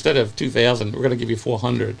 So instead of $2,000, we're going to give you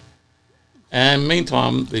 $400. And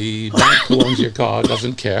meantime, the bank who owns your car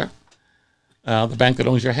doesn't care. The bank that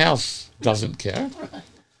owns your house doesn't care.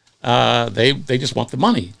 They just want the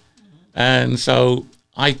money. And so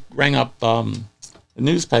I rang up a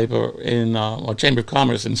newspaper in Chamber of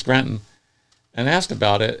Commerce in Scranton and asked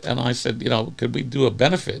about it. And I said, could we do a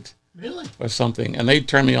benefit? Really? Or something. And they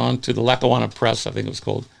turned me on to the Lackawanna Press, I think it was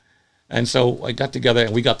called. And so I got together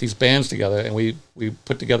and we got these bands together and we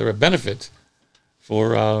put together a benefit for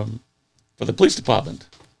the police department.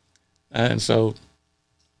 And so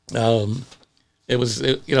it was,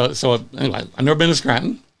 so anyway, I've never been to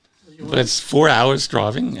Scranton, but it's 4 hours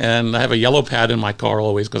driving. And I have a yellow pad in my car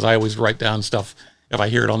always because I always write down stuff. If I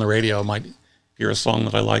hear it on the radio, I might hear a song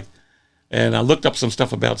that I like. And I looked up some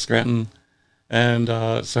stuff about Scranton. And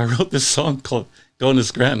so I wrote this song called Going to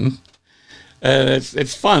Scranton. And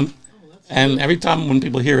it's fun. And every time when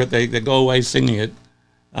people hear it, they go away singing it.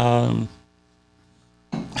 All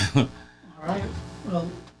right. Well,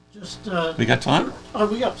 just... we got time? Oh,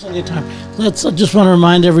 we got plenty of time. I just want to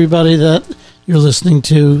remind everybody that you're listening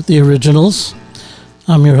to The Originals.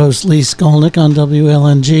 I'm your host, Lee Skolnick on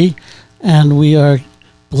WLNG. And we are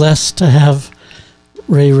blessed to have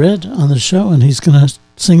Ray Redd on the show. And he's going to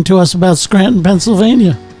sing to us about Scranton,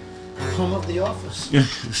 Pennsylvania. Home of The Office. Yeah.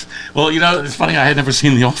 Well, it's funny. I had never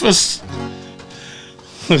seen The Office.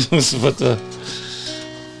 But they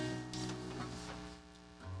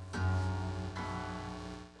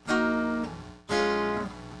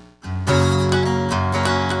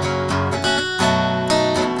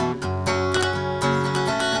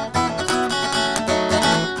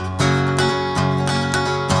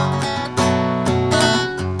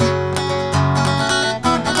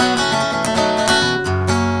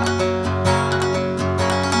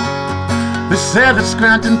said that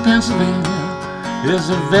Scranton, Pennsylvania is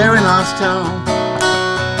a very nice town.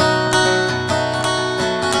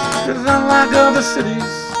 'Cause unlike other cities,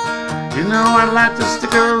 I'd like to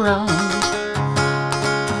stick around.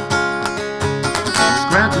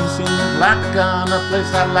 Scranton seems like the kind of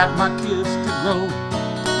place I'd like my kids to grow.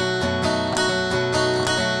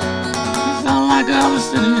 'Cause unlike other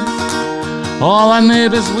cities, all our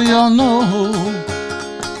neighbors we all know.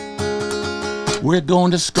 We're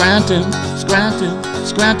going to Scranton, Scranton,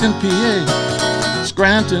 Scranton, PA.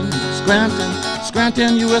 Scranton, Scranton,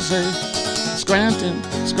 Scranton, USA. Scranton,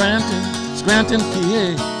 Scranton, Scranton,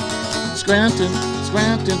 PA. Scranton,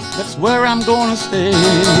 Scranton, that's where I'm gonna stay.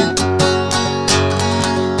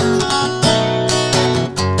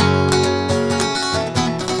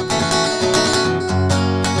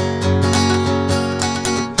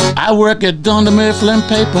 I work at Dunder Mifflin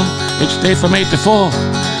Paper each day from 8 to 4.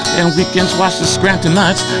 And weekends watch the Scranton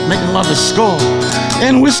Knights making love to score.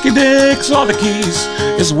 And Whiskey Dick's or the Keys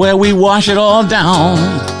is where we wash it all down.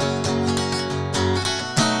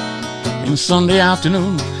 And Sunday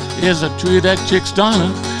afternoon is a Tree Deck Chicks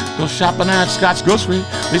Diner. Go shopping at Scott's Grocery,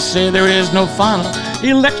 they say there is no finer.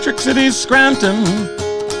 Electric City, Scranton,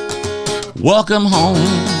 welcome home.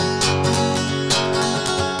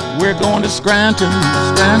 We're going to Scranton,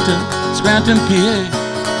 Scranton, Scranton, PA.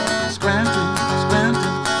 Scranton, Scranton,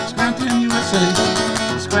 Scranton, USA.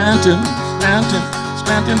 Scranton, Scranton,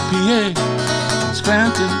 Scranton, PA.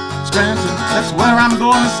 Scranton, Scranton, that's where I'm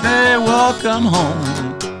going to stay. Welcome home.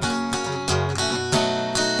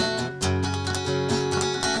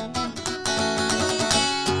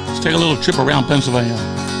 Let's take a little trip around Pennsylvania.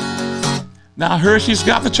 Now Hershey's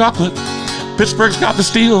got the chocolate, Pittsburgh's got the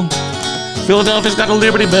steel, Philadelphia's got the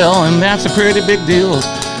Liberty Bell, and that's a pretty big deal.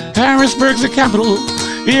 Harrisburg's the capital,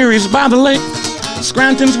 Erie's by the lake.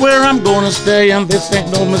 Scranton's where I'm gonna stay, and this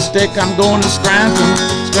ain't no mistake. I'm going to Scranton,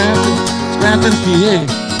 Scranton, Scranton, PA.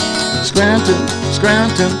 Scranton,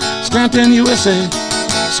 Scranton, Scranton, USA.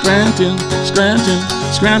 Scranton, Scranton,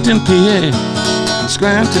 Scranton, PA.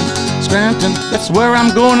 Scranton, Scranton, that's where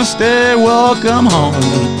I'm gonna stay. Welcome home.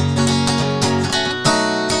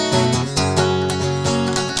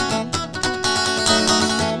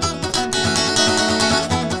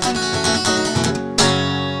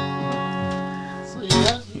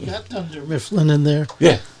 Mifflin in there.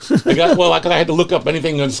 Yeah. I had to look up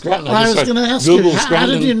anything on Scranton. I was going to ask you, how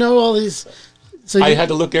did you know all these? So I had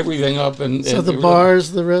to look everything up. So the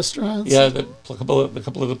bars, the restaurants? Yeah, a couple of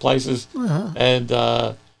the places. Uh-huh. And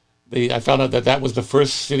I found out that was the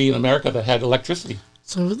first city in America that had electricity.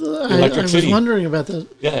 So I was wondering about that.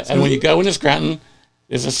 Yeah, and when you go into Scranton,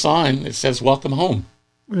 there's a sign that says "Welcome Home."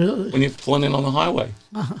 Really? When you're pulling in on the highway.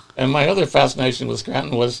 And my other fascination with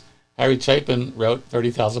Scranton was Harry Chapin wrote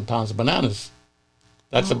 30,000 Pounds of Bananas.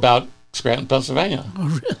 That's about Scranton, Pennsylvania. Oh,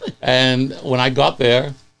 really? And when I got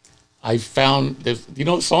there, I found, do you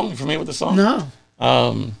know the song? You familiar with the song? No.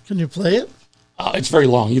 Can you play it? It's very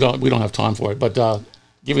long. We don't have time for it, but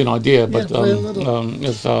give you an idea. Yeah, play a little.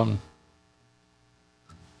 It's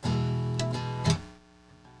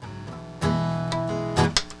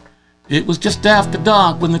It was just after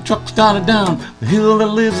dark when the truck started down the hill that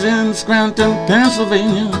lives in Scranton,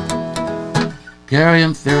 Pennsylvania,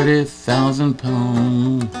 carrying 30,000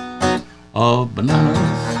 pounds of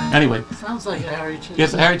bananas. Anyway. Sounds like a Harry Chapin.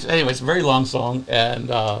 Yes, anyway, it's a very long song, and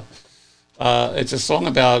it's a song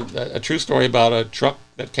about a true story about a truck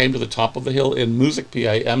that came to the top of the hill in Moosic,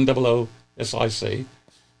 PA, MOOSIC,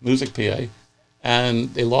 Moosic, PA,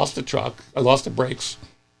 and they lost the brakes.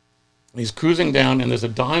 He's cruising down, and there's a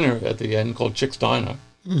diner at the end called Chick's Diner,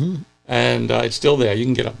 and it's still there. You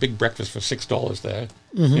can get a big breakfast for $6 there.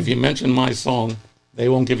 If you mention my song, they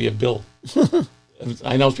won't give you a bill.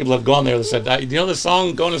 I know people have gone there that said, "Do you know the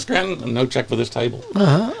song Going to Scranton?" And no check for this table.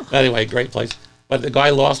 Anyway, great place. But the guy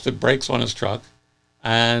lost the brakes on his truck,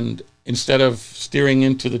 and instead of steering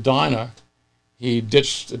into the diner, he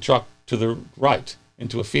ditched the truck to the right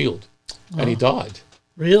into a field, and he died.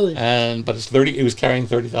 Really? But he was carrying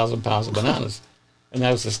 30,000 pounds of bananas, and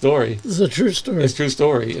that was the story. This is a true story. It's a true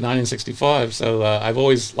story in 1965. So I've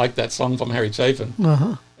always liked that song from Harry Chapin.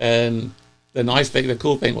 And the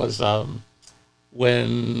cool thing was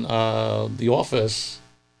when The Office,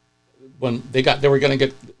 when they were going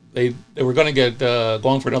to get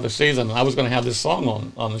going for another season, and I was going to have this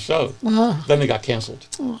song on the show. Then they got canceled.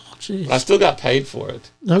 Oh, jeez. But I still got paid for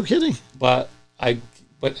it. No kidding. But I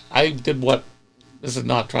did what. This is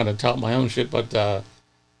not trying to tout my own shit, but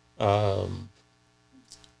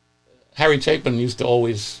Harry Chapin used to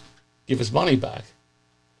always give his money back,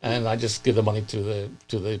 and I just give the money to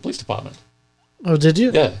the police department. Oh, did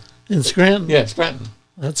you? Yeah. In Scranton? Yeah, Scranton.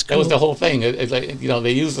 That's cool. That was the whole thing.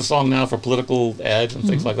 They use the song now for political ads and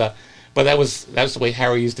things like that, but that's the way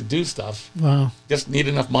Harry used to do stuff. Wow. Just need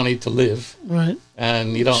enough money to live. Right.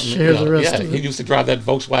 And you don't share the rest of it. He used to drive that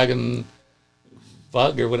Volkswagen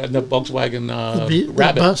Bug or whatever, the Volkswagen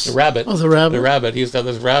Rabbit. The Rabbit. Oh, the Rabbit. The Rabbit. He used to have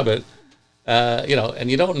this Rabbit. And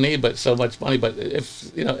you don't need but so much money. But if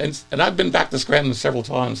and I've been back to Scranton several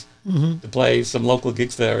times to play some local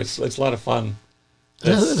gigs there. It's a lot of fun.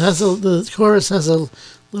 The chorus has a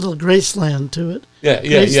little Graceland to it. Yeah.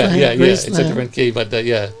 It's a different key, but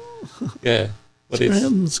yeah. But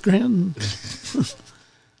Scranton.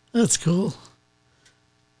 That's cool.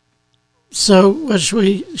 So, what should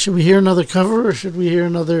we hear another cover, or should we hear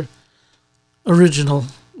another original?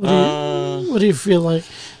 What do you feel like?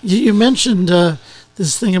 You mentioned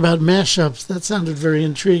this thing about mashups. That sounded very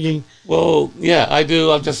intriguing. Well, yeah, I do.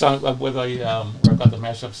 I'm just where I've got the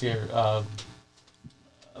mashups here.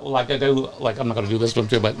 Like I do, I'm not going to do this one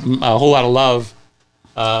too, but A Whole Lot of Love,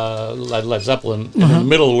 Led Zeppelin, and in the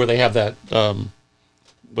middle where they have that,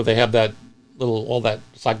 all that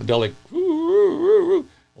psychedelic.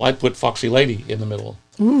 Well, I put Foxy Lady in the middle.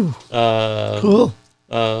 Ooh, cool.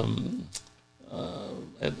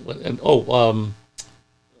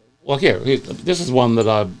 Well, here, this is one that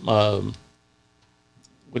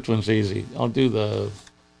which one's easy? I won't do the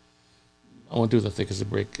Thick as a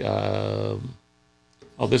Brick.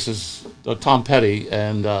 This is Tom Petty,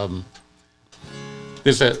 and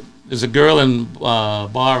there's a girl in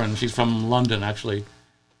bar, and she's from London, actually.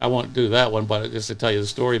 I won't do that one, but just to tell you the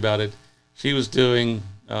story about it, she was doing.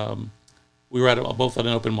 We were both at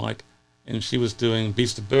an open mic, and she was doing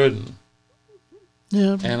Beast of Burden.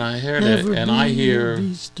 Yeah, and I heard it, and I hear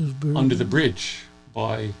Under the Bridge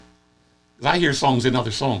by. I hear songs in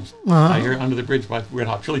other songs. I hear Under the Bridge by Red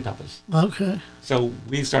Hot Chili Peppers. Okay. So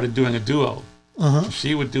we started doing a duo.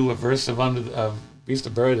 She would do a verse of Beast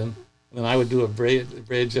of Burden, and then I would do a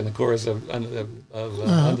bridge and a chorus of Under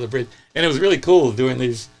the Bridge. And it was really cool doing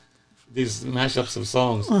these mashups of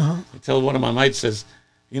songs. Until one of my mates says,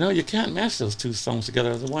 you can't mash those two songs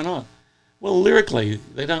together. I said, why not? Well, lyrically,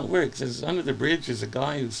 they don't work. It says Under the Bridge is a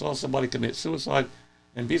guy who saw somebody commit suicide,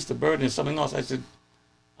 and Beast of Burden is something else. I said,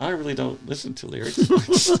 I really don't listen to lyrics.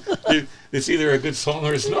 It's either a good song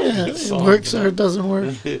or it's not a good song. It works or it doesn't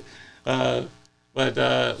work. But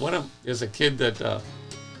there's a kid that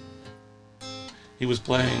he was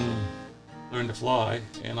playing Learn to Fly,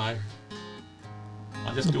 and I'll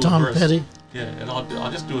just do a verse. Tom Petty. Yeah, and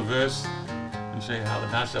I'll just do a verse and show you how the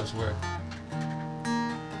mashups work.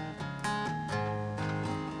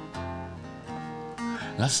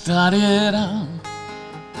 I started out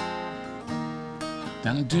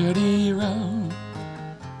down a dirty road.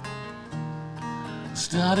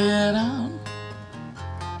 Started out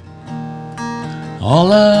all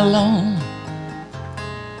alone.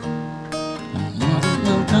 And mother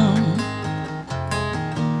went down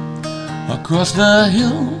across the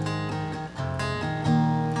hill,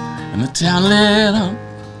 and the town lit up,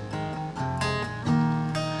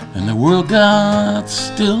 and the world got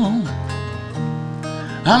still.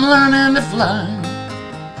 I'm learning to fly,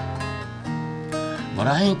 but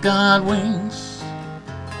I ain't got wings.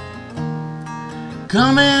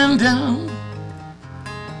 Coming down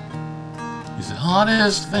is the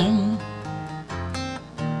hardest thing.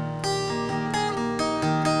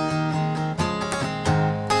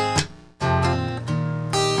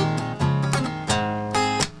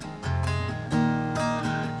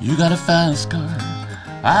 You got a fast car,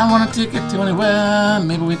 I want to take it to anywhere.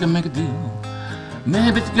 Maybe we can make a deal.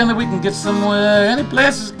 Maybe together we can get somewhere. Any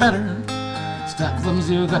place is better. Start from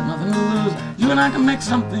zero, got nothing to lose. You and I can make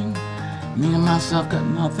something. Me and myself got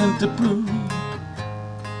nothing to prove.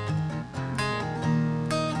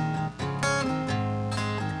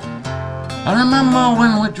 I remember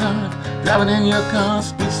when we driving in your car,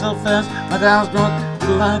 speed so fast, like I was drunk with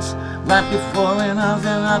the lights right before, and I was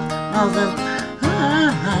in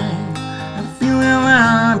high, and feeling where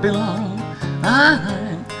I belong.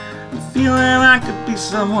 Feeling I could be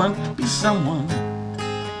someone, be someone,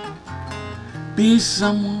 be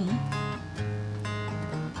someone.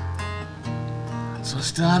 So I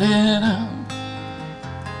started out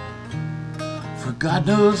for God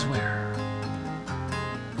knows where.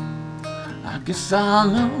 I guess I'll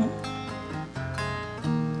know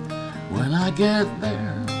when I get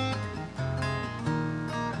there.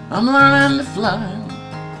 I'm learning to fly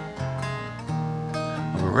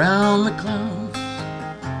around the clouds.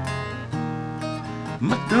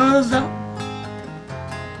 What goes up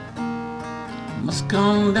must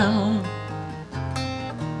come down.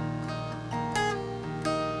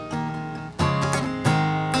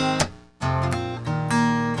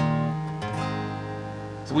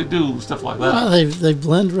 So we do stuff like that. Well, they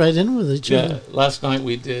blend right in with each other. Yeah, last night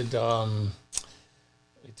we did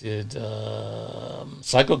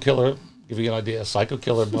Psycho Killer. Give you an idea, Psycho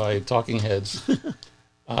Killer by Talking Heads.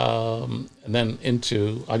 And then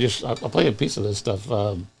into I'll play a piece of this stuff.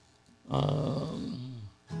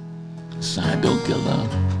 Psycho Killer,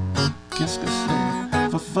 qu'est-ce que c'est?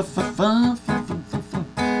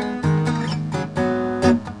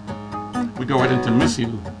 We go right into Miss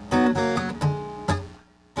You.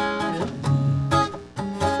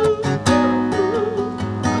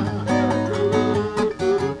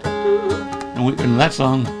 And that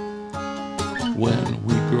song, when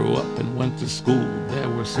we grew up and went to school, there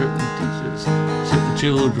were certain teachers, certain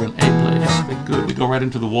children, a place they could. We go right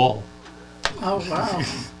into The Wall. Oh, wow.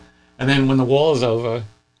 And then when The Wall is over...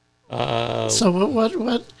 so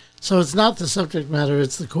what? So it's not the subject matter,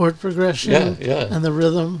 it's the chord progression and the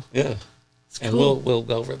rhythm. Yeah. It's and cool. we'll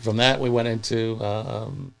go from that. We went into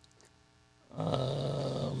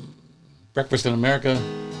Breakfast in America.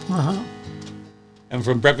 Uh-huh. And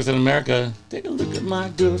from Breakfast in America, take a look at my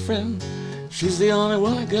girlfriend. She's the only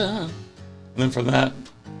one I got. And then from that,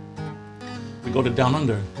 we go to Down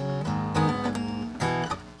Under.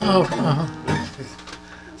 Oh, uh-huh.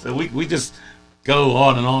 So we just go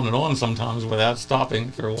on and on and on sometimes without stopping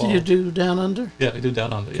for a while. Do you do Down Under? Yeah, we do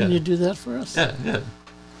Down Under, Can you do that for us? Yeah.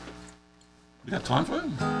 We got time for it?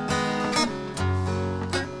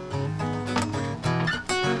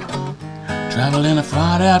 Traveling a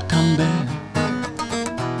far-out combat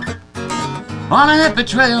on a hippie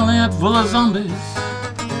trail yet full of zombies.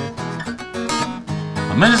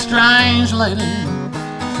 I met a strange lady.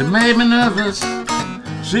 She made me nervous.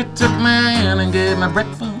 She took me in and gave me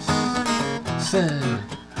breakfast. Said,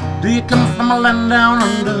 do you come from a land down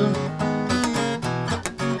under,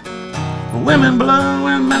 where women blow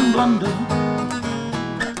and men blunder?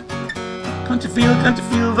 Can't you feel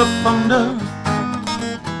the thunder?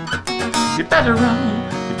 You better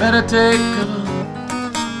run, you better take cover.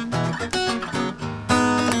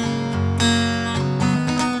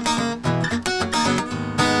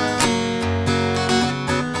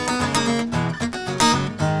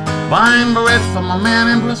 Buying bread from a man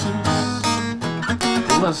in Brussels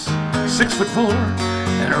who was 6'4"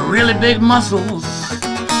 and really big muscles.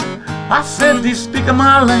 I said, do you speak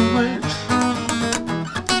my language?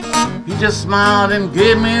 He just smiled and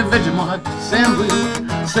gave me a Vegemite sandwich.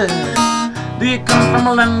 Said, do you come from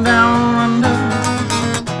a land down under,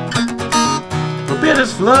 where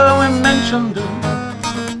bitters flow and men chunder?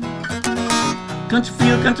 Can't you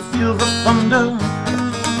feel the thunder?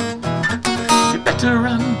 to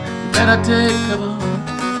run, you better take cover.